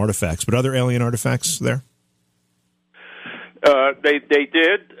if we call them artifacts, but other alien artifacts there? They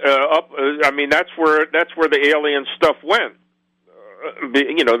did. I mean, that's where the alien stuff went.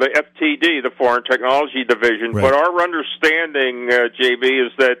 The FTD, the Foreign Technology Division. Right. But our understanding, JB,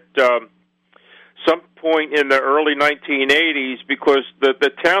 is that some point in the early 1980s, because the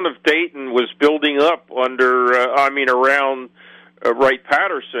town of Dayton was building up around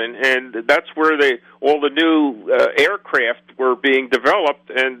Wright-Patterson, and that's where all the new aircraft were being developed.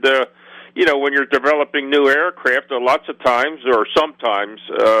 And when you're developing new aircraft, lots of times, or sometimes.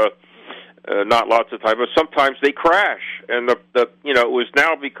 Not lots of times, but sometimes they crash, and it was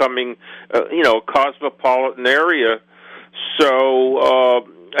now becoming a cosmopolitan area. So,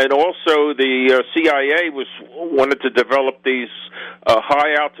 and also the CIA wanted to develop these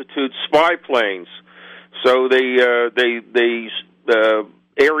high altitude spy planes. So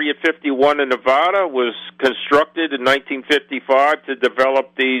Area 51 in Nevada was constructed in 1955 to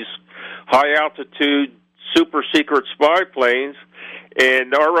develop these high altitude super secret spy planes.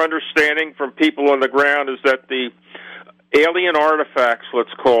 And our understanding from people on the ground is that the alien artifacts,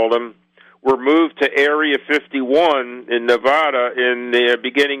 let's call them, were moved to Area 51 in Nevada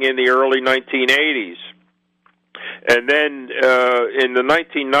beginning in the early 1980s. And then in the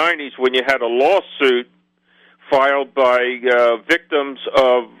 1990s, when you had a lawsuit filed by victims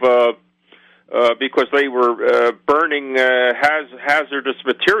of because they were burning hazardous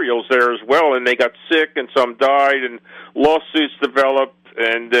materials there as well, and they got sick, and some died, and lawsuits developed,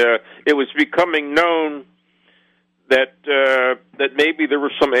 and it was becoming known that maybe there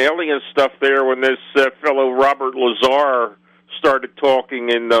was some alien stuff there when this fellow Robert Lazar started talking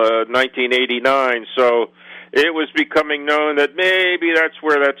in 1989. So it was becoming known that maybe that's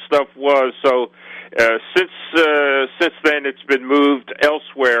where that stuff was. So since then, it's been moved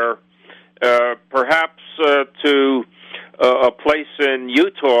elsewhere. Perhaps to a place in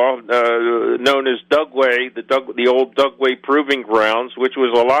Utah known as Dugway, the old Dugway Proving Grounds, which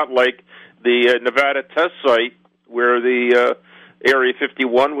was a lot like the Nevada test site where the Area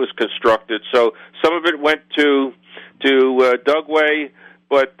 51 was constructed. So some of it went to Dugway,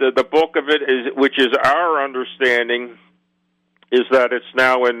 but the bulk of it which is our understanding, is that it's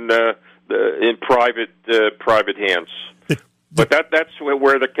now in private hands. But that's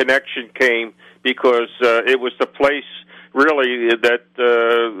where the connection came, because it was the place really that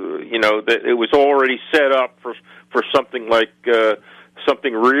that it was already set up for something like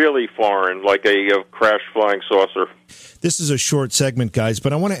something really foreign, like a crash flying saucer. This is a short segment, guys,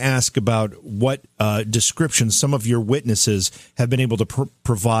 but I want to ask about what descriptions some of your witnesses have been able to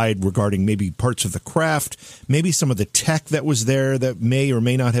provide regarding maybe parts of the craft, maybe some of the tech that was there that may or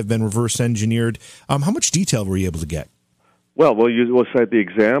may not have been reverse engineered. How much detail were you able to get? Well, we'll cite the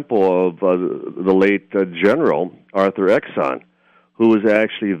example of the late General Arthur Exon, who was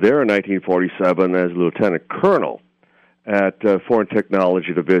actually there in 1947 as lieutenant colonel at Foreign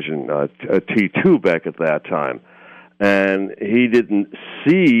Technology Division, T2 back at that time. And he didn't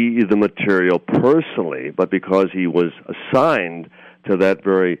see the material personally, but because he was assigned to that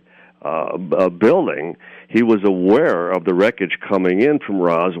very building, he was aware of the wreckage coming in from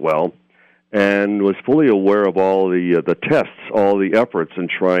Roswell, and was fully aware of all the tests, all the efforts in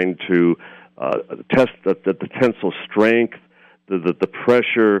trying to test the tensile strength, the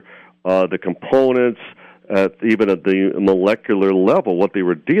pressure, the components, even at the molecular level, what they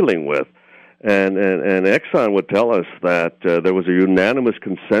were dealing with. And Exxon would tell us that there was a unanimous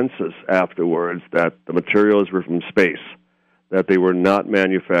consensus afterwards that the materials were from space, that they were not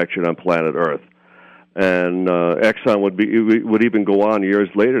manufactured on planet Earth. And Exxon would even go on years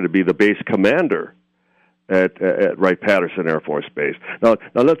later to be the base commander at Wright-Patterson Air Force Base. Now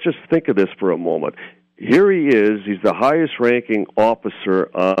let's just think of this for a moment. Here he is; he's the highest-ranking officer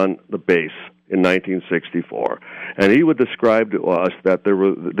on the base in 1964, and he would describe to us that there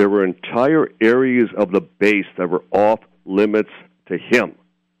were entire areas of the base that were off limits to him,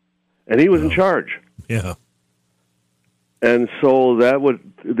 and he was in charge. Yeah. And so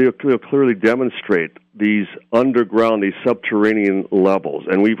they'll clearly demonstrate these underground, these subterranean levels,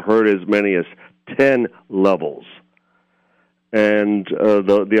 and we've heard as many as 10 levels, and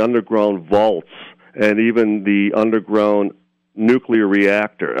the underground vaults, and even the underground nuclear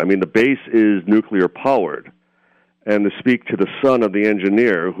reactor. I mean, the base is nuclear powered, and to speak to the son of the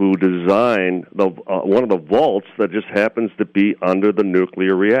engineer who designed one of the vaults that just happens to be under the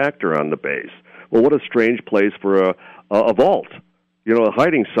nuclear reactor on the base. Well, what a strange place for a vault,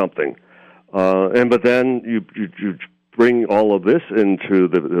 hiding something. But then you bring all of this into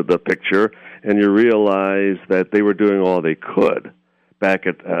the picture, and you realize that they were doing all they could back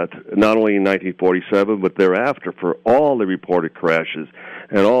at not only in 1947 but thereafter for all the reported crashes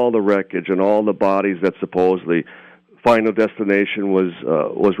and all the wreckage and all the bodies that supposedly final destination was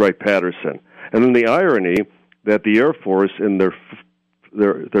Wright-Patterson. And then the irony that the Air Force, in their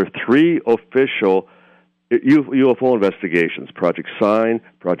 3 official UFO investigations, Project Sign,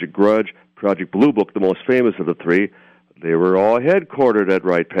 Project Grudge, Project Blue Book, the most famous of the 3, they were all headquartered at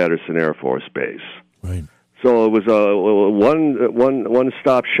Wright-Patterson Air Force Base. Right. So it was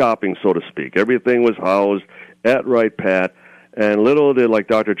one-stop shopping, so to speak. Everything was housed at Wright-Pat. And little did, like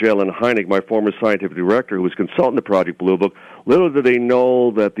Dr. Jalen Heineck, my former scientific director, who was consultant to Project Blue Book, little did they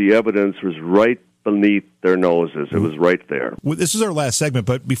know that the evidence was right beneath their noses. It was right there. Well, this is our last segment,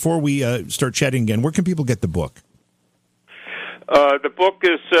 but before we start chatting again, where can people get the book? The book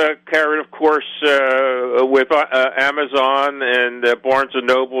is carried, of course, with Amazon and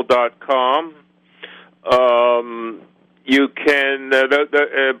BarnesandNoble.com. You can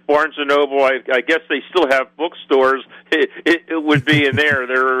the Barnes and Noble. I guess they still have bookstores. It would be in there.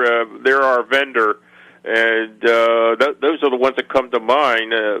 They're our vendor, and those are the ones that come to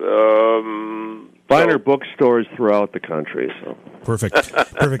mind. Finer bookstores throughout the country. So perfect.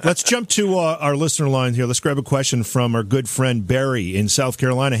 Let's jump to our listener line here. Let's grab a question from our good friend Barry in South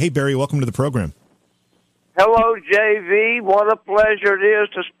Carolina. Hey, Barry, welcome to the program. Hello, JV. What a pleasure it is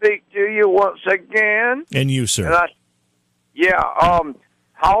to speak to you once again. And you, sir.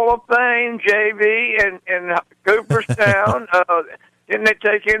 Hall of Fame, JV, in Cooperstown. Didn't they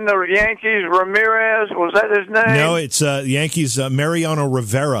take in the Yankees? Ramirez, was that his name? No, it's the Yankees' Mariano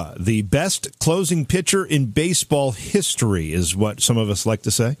Rivera. The best closing pitcher in baseball history is what some of us like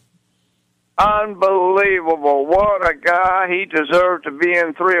to say. Unbelievable. What a guy. He deserved to be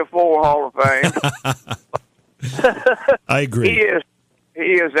in 3 or 4 Hall of Fame. I agree. He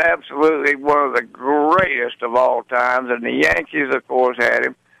is absolutely one of the greatest of all times, and the Yankees, of course, had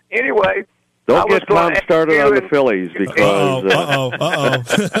him. Anyway, don't get Tom started on the Phillies because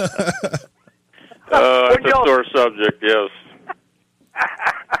it's a sore subject. Yes.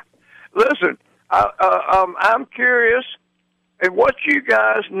 Listen, I'm curious and what you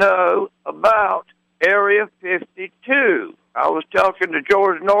guys know about Area 52. I was talking to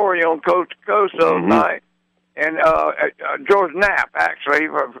George Norrie on Coast to Coast the other night. And George Knapp, actually,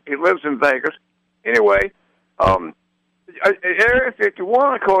 he lives in Vegas. Anyway, Area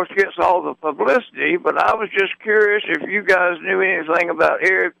 51, of course, gets all the publicity, but I was just curious if you guys knew anything about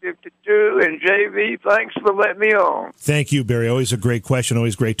Area 52, and JV, thanks for letting me on. Thank you, Barry. Always a great question.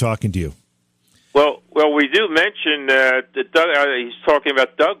 Always great talking to you. Well, we do mention he's talking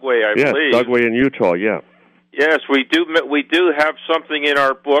about Dugway, I believe. Yes, Dugway in Utah, yeah. Yes, we do have something in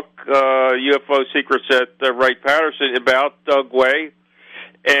our book, UFO Secrets at Wright-Patterson, about Dugway.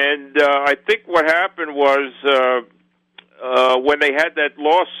 And I think what happened was when they had that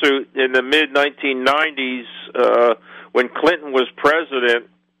lawsuit in the mid-1990s when Clinton was president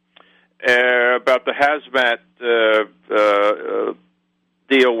about the hazmat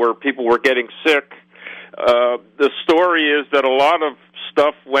deal where people were getting sick, the story is that a lot of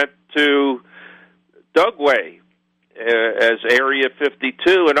stuff went to Dugway as Area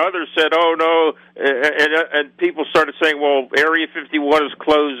 52, and others said, "Oh no," and people started saying, "Well, Area 51 is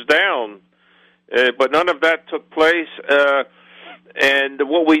closed down," but none of that took place. And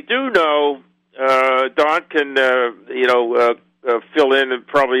what we do know, Don can fill in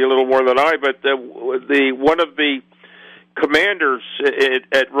probably a little more than I, but one of the commanders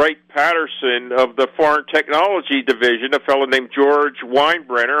at Wright-Patterson of the Foreign Technology Division, a fellow named George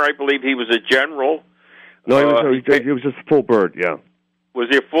Weinbrenner, I believe he was a general. No, he was just a full bird, yeah. Was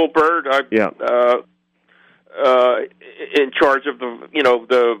he a full bird? Yeah. In charge of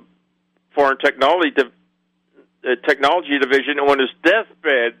the Foreign Technology Division. On his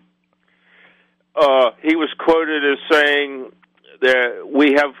deathbed, he was quoted as saying that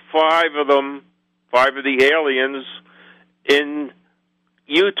we have 5 of the aliens in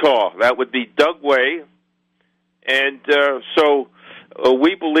Utah. That would be Dugway. And so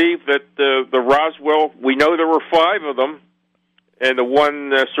we believe that the Roswell, we know there were 5 of them, and the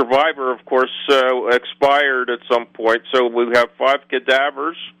one survivor, of course, expired at some point. So we have 5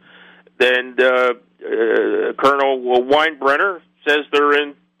 cadavers. And Colonel Weinbrenner says they're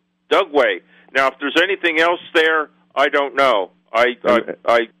in Dugway. Now, if there's anything else there, I don't know. I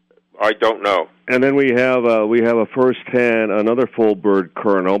don't know. And then we have a first-hand, another full bird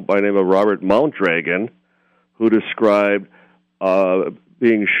colonel by the name of Robert Mountdragon, who described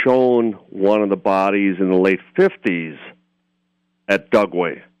being shown one of the bodies in the late 50s at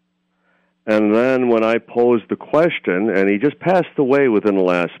Dugway. And then when I posed the question, and he just passed away within the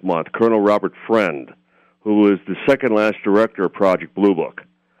last month, Colonel Robert Friend, who was the second last director of Project Blue Book.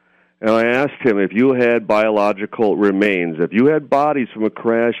 And I asked him, if you had biological remains, if you had bodies from a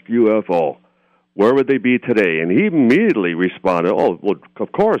crashed UFO, where would they be today? And he immediately responded, oh, well,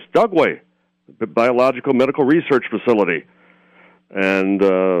 of course, Dugway, the Biological Medical Research Facility. And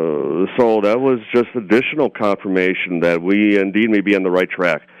so that was just additional confirmation that we indeed may be on the right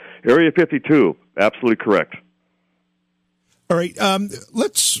track. Area 52, absolutely correct. All right,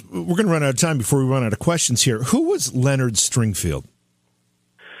 we're going to run out of time before we run out of questions here. Who was Leonard Stringfield?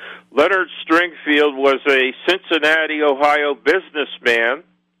 Leonard Stringfield was a Cincinnati, Ohio businessman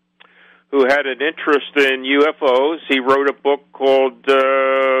who had an interest in UFOs. He wrote a book called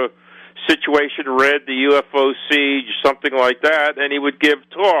Situation Red, the UFO Siege, something like that, and he would give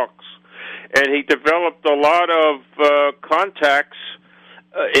talks. And he developed a lot of contacts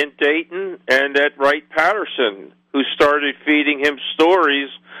in Dayton and at Wright-Patterson, who started feeding him stories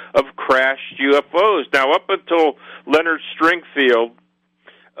of crashed UFOs. Now, up until Leonard Stringfield,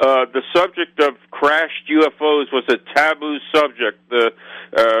 the subject of crashed UFOs was a taboo subject.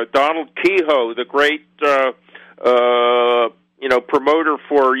 Donald Keyhoe, the great promoter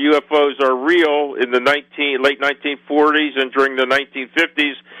for UFOs are real in the late 1940s and during the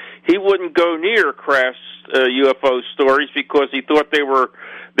 1950s, he wouldn't go near crashed UFO stories because he thought they were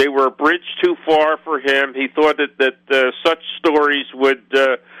a bridge too far for him. He thought that such stories would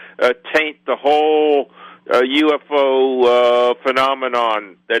taint the whole UFO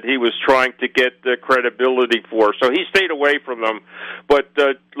phenomenon that he was trying to get credibility for. So he stayed away from them. But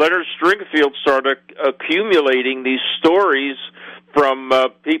Leonard Stringfield started accumulating these stories from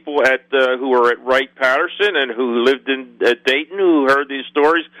people who were at Wright-Patterson and who lived in Dayton, who heard these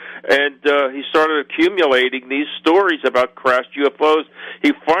stories, and he started accumulating these stories about crashed UFOs.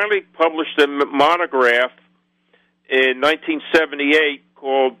 He finally published a monograph in 1978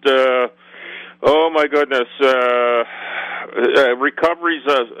 called Recoveries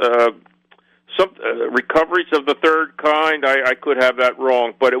of the Third Kind. I could have that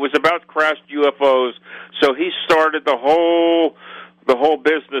wrong, but it was about crashed UFOs. So he started the whole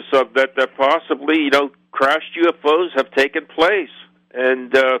business of that possibly crashed UFOs have taken place,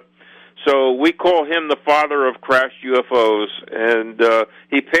 and so we call him the father of crashed UFOs. And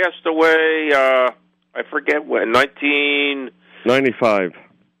he passed away. I forget when. 1995.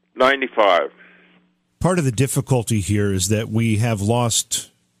 95. Part of the difficulty here is that we have lost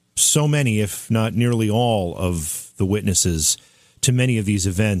so many, if not nearly all, of the witnesses to many of these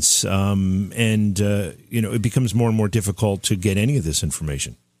events, and it becomes more and more difficult to get any of this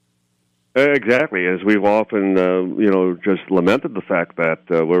information. Exactly, as we've often, just lamented the fact that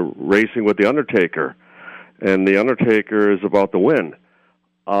we're racing with The Undertaker, and The Undertaker is about to win.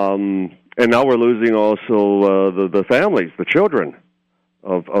 And now we're losing also the families, the children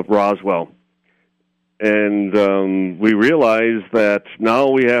of Roswell. And we realize that now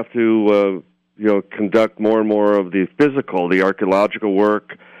we have to, conduct more and more of the physical, the archaeological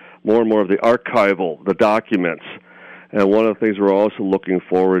work, more and more of the archival, the documents. And one of the things we're also looking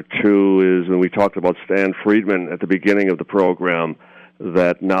forward to is when we talked about Stan Friedman at the beginning of the program,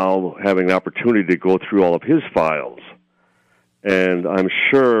 that now having the opportunity to go through all of his files. And I'm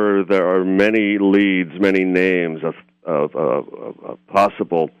sure there are many leads, many names of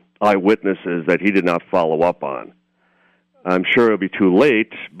possible eyewitnesses that he did not follow up on. I'm sure it'll be too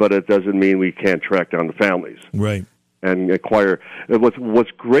late, but it doesn't mean we can't track down the families. Right. And acquire.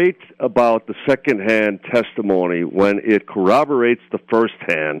 What's great about the second-hand testimony, when it corroborates the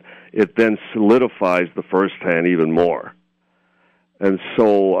first-hand, it then solidifies the first-hand even more. And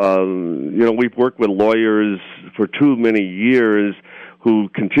so, we've worked with lawyers for too many years who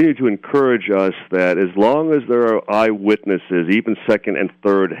continue to encourage us that as long as there are eyewitnesses, even second and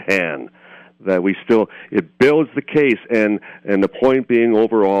third hand, that it builds the case, and the point being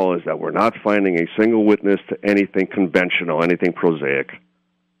overall is that we're not finding a single witness to anything conventional, anything prosaic.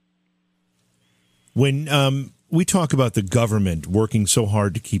 When we talk about the government working so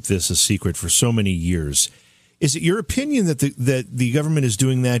hard to keep this a secret for so many years, is it your opinion that the government is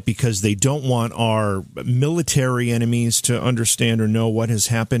doing that because they don't want our military enemies to understand or know what has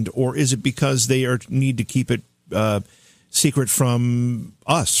happened, or is it because they need to keep it secret from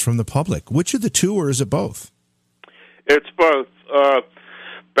us, from the public? Which of the two, or is it both? It's both.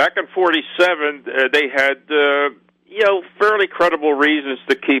 Back in 1947, they had fairly credible reasons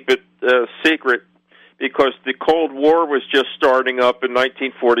to keep it secret, because the Cold War was just starting up in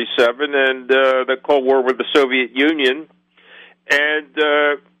 1947, and the Cold War with the Soviet Union, and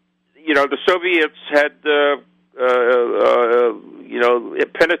the Soviets had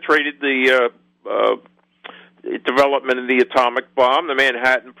it penetrated the development of the atomic bomb, the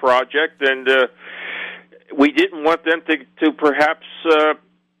Manhattan Project, and we didn't want them to perhaps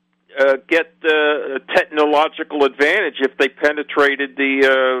get technological advantage if they penetrated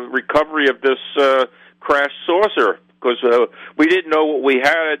the recovery of this crashed saucer, because we didn't know what we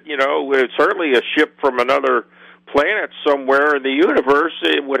had. It's certainly a ship from another planet somewhere in the universe.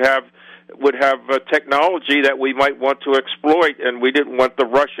 It would have technology that we might want to exploit, and we didn't want the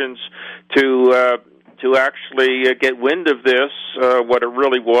Russians to actually get wind of this, what it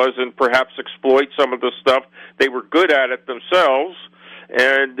really was, and perhaps exploit some of the stuff. They were good at it themselves,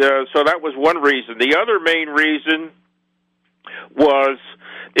 and so that was one reason. The other main reason was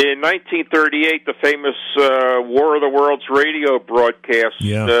in 1938, the famous War of the Worlds radio broadcast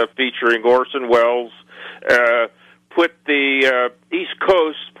featuring Orson Welles put the East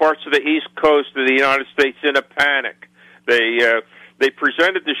Coast, parts of the East Coast of the United States, in a panic. They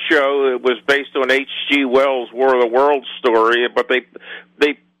presented the show. It was based on H.G. Wells' War of the Worlds story, but they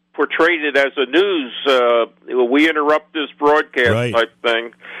portrayed it as a news, we interrupt this broadcast type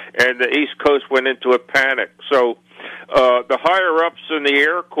thing, and the East Coast went into a panic. So the higher-ups in the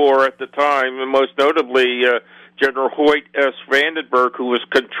Air Corps at the time, and most notably General Hoyt S. Vandenberg, who was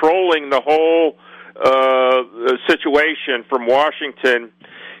controlling the whole situation from Washington,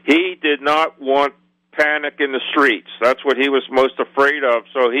 he did not want panic in the streets. That's what he was most afraid of.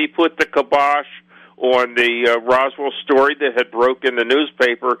 So he put the kibosh on the Roswell story that had broken the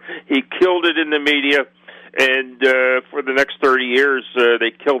newspaper. He killed it in the media, and for the next 30 years,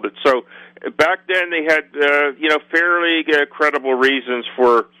 they killed it. So back then, they had fairly credible reasons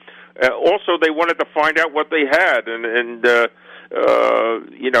for. Also, they wanted to find out what they had, and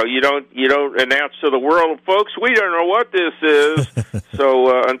you don't announce to the world, folks, we don't know what this is.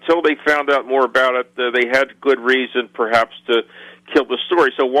 So until they found out more about it, they had good reason, perhaps, to kill the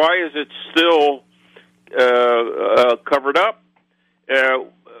story. So why is it still covered up?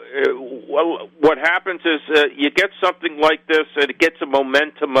 Well, what happens is you get something like this, and it gets a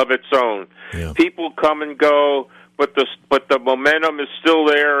momentum of its own. Yeah. People come and go, but the momentum is still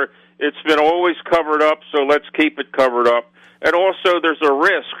there. It's been always covered up, so let's keep it covered up. And also, there's a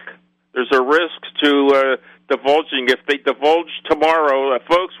risk. There's a risk to divulging. If they divulge tomorrow,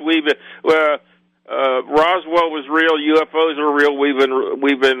 folks, Roswell was real, UFOs were real.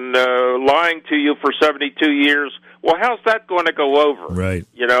 We've been lying to you for 72 years. Well, how's that going to go over? Right.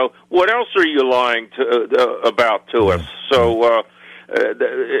 What else are you lying about to us? So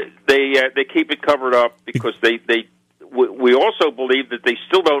they keep it covered up because we also believe that they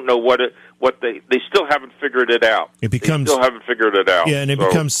still don't know they still haven't figured it out. They still haven't figured it out. Yeah, and it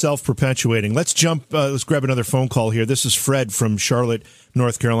becomes self-perpetuating. Let's let's grab another phone call here. This is Fred from Charlotte,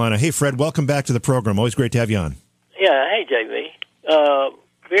 North Carolina. Hey, Fred, welcome back to the program. Always great to have you on. Yeah, hey, JV.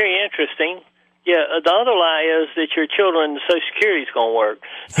 Very interesting. Yeah, the other lie is that your children's Social Security is going to work.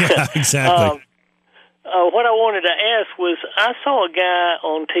 Yeah, exactly. What I wanted to ask was, I saw a guy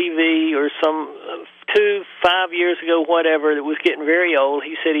on TV or 5 years ago, whatever, that was getting very old.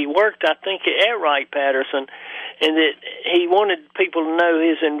 He said he worked, I think, at Wright-Patterson, and that he wanted people to know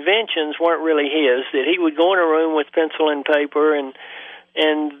his inventions weren't really his, that he would go in a room with pencil and paper, and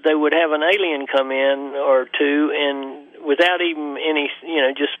they would have an alien come in or two, and without even any,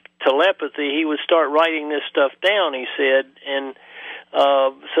 just telepathy, he would start writing this stuff down, he said, and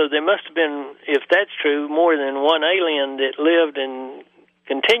so there must have been, if that's true, more than one alien that lived and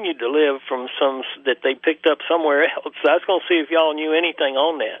continued to live from some that they picked up somewhere else. So I was going to see if y'all knew anything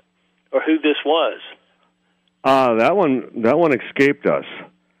on that or who this was. That one escaped us,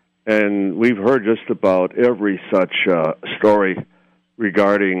 and we've heard just about every such story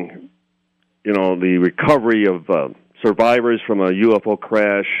regarding, the recovery of survivors from a UFO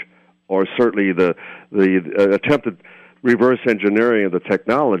crash, or certainly the attempted reverse engineering of the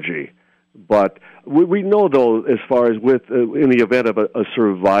technology. But we know, though, as far as in the event of a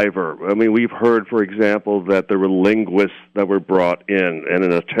survivor, I mean, we've heard, for example, that there were linguists that were brought in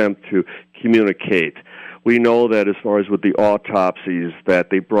an attempt to communicate. We know that as far as with the autopsies, that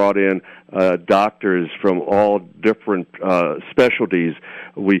they brought in doctors from all different specialties.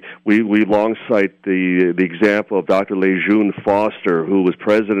 We long cite the example of Dr. Lejeune Foster, who was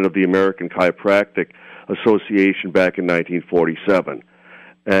president of the American Chiropractic Association back in 1947.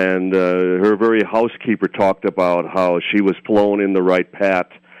 And her very housekeeper talked about how she was flown in the Wright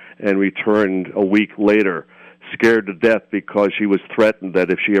Pat and returned a week later, scared to death because she was threatened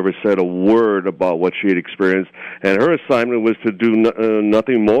that if she ever said a word about what she had experienced, and her assignment was to do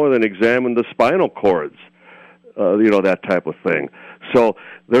nothing more than examine the spinal cords, that type of thing. So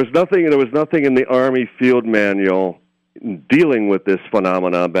there was nothing in the Army Field Manual dealing with this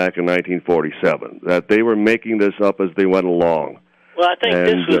phenomenon back in 1947, that they were making this up as they went along. Well, I think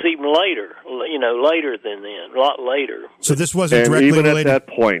this was even later, later than then, a lot later. So this wasn't directly related?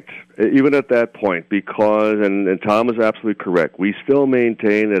 Even at that point, because, and Tom is absolutely correct, we still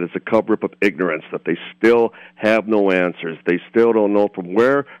maintain that it's a cover-up of ignorance, that they still have no answers. They still don't know from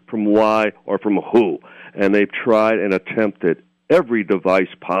where, from why, or from who. And they've tried and attempted every device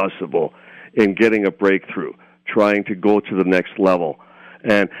possible in getting a breakthrough, trying to go to the next level.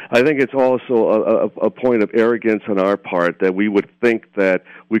 And I think it's also a point of arrogance on our part that we would think that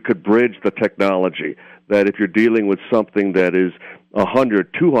we could bridge the technology, that if you're dealing with something that is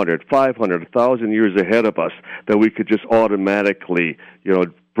 100, 200, 500, 1,000 years ahead of us, that we could just automatically,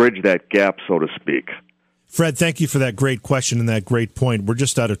 bridge that gap, so to speak. Fred, thank you for that great question and that great point. We're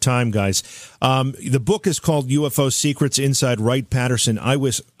just out of time, guys. The book is called UFO Secrets Inside Wright-Patterson,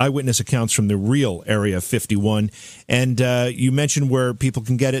 Eyewitness Accounts from the Real Area 51. And you mentioned where people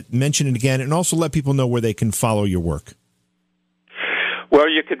can get it. Mention it again, and also let people know where they can follow your work. Well,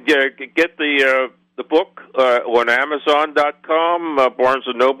 you could get the book on Amazon.com,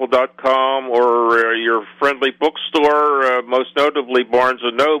 BarnesandNoble.com, or your friendly bookstore, most notably Barnes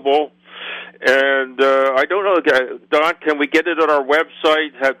 & Noble. And I don't know, Don, can we get it on our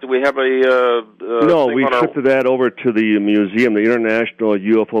website? Do we have a no, we shifted that over to the museum, the International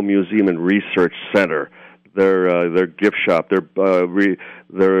UFO Museum and Research Center, their gift shop, their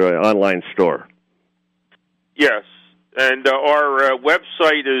online store. Yes, and our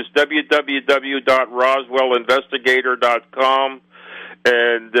website is www.roswellinvestigator.com,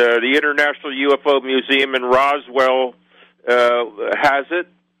 and the International UFO Museum in Roswell has it.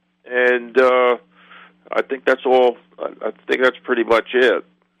 And I think that's all. I think that's pretty much it.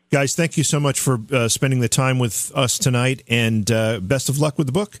 Guys, thank you so much for spending the time with us tonight, and best of luck with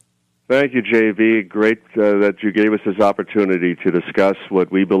the book. Thank you, JV. Great that you gave us this opportunity to discuss what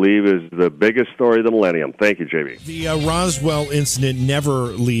we believe is the biggest story of the millennium. Thank you, JV. The Roswell incident never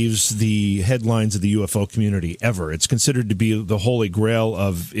leaves the headlines of the UFO community, ever. It's considered to be the holy grail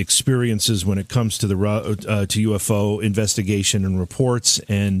of experiences when it comes to the to UFO investigation and reports,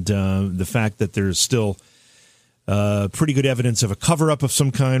 and the fact that there's still pretty good evidence of a cover-up of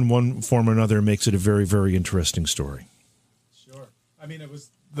some kind, one form or another, makes it a very, very interesting story. Sure. I mean, it was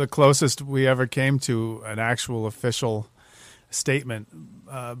the closest we ever came to an actual official statement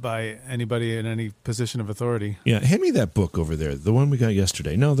by anybody in any position of authority. Yeah, hand me that book over there, the one we got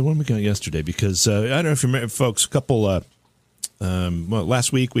yesterday. No, the one we got yesterday, because I don't know if you remember, folks,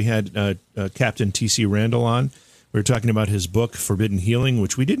 last week we had Captain T.C. Randall on. We were talking about his book, Forbidden Healing,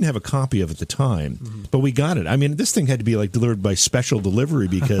 which we didn't have a copy of at the time, but we got it. I mean, this thing had to be like delivered by special delivery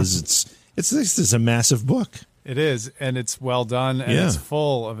because this is a massive book. It is, and it's well done, and it's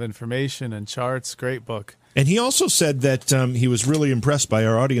full of information and charts. Great book. And he also said that he was really impressed by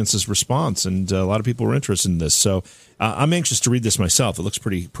our audience's response, and a lot of people were interested in this. So I'm anxious to read this myself. It looks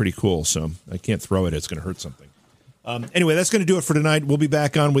pretty cool, so I can't throw it. It's going to hurt something. Anyway, that's going to do it for tonight. We'll be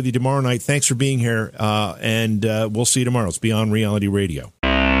back on with you tomorrow night. Thanks for being here, and we'll see you tomorrow. It's Beyond Reality Radio.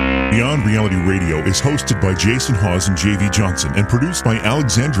 Beyond Reality Radio is hosted by Jason Hawes and J.V. Johnson and produced by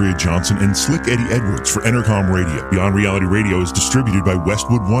Alexandria Johnson and Slick Eddie Edwards for Entercom Radio. Beyond Reality Radio is distributed by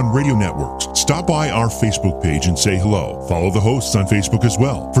Westwood One Radio Networks. Stop by our Facebook page and say hello. Follow the hosts on Facebook as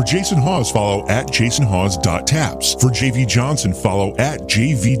well. For Jason Hawes, follow @JasonHawes.taps. For J.V. Johnson, follow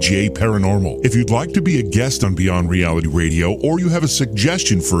 @JVJ Paranormal. If you'd like to be a guest on Beyond Reality Radio or you have a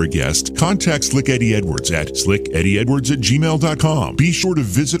suggestion for a guest, contact Slick Eddie Edwards at slickeddieedwards@gmail.com. Be sure to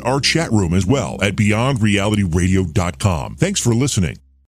visit our chat room as well at beyondrealityradio.com. Thanks for listening.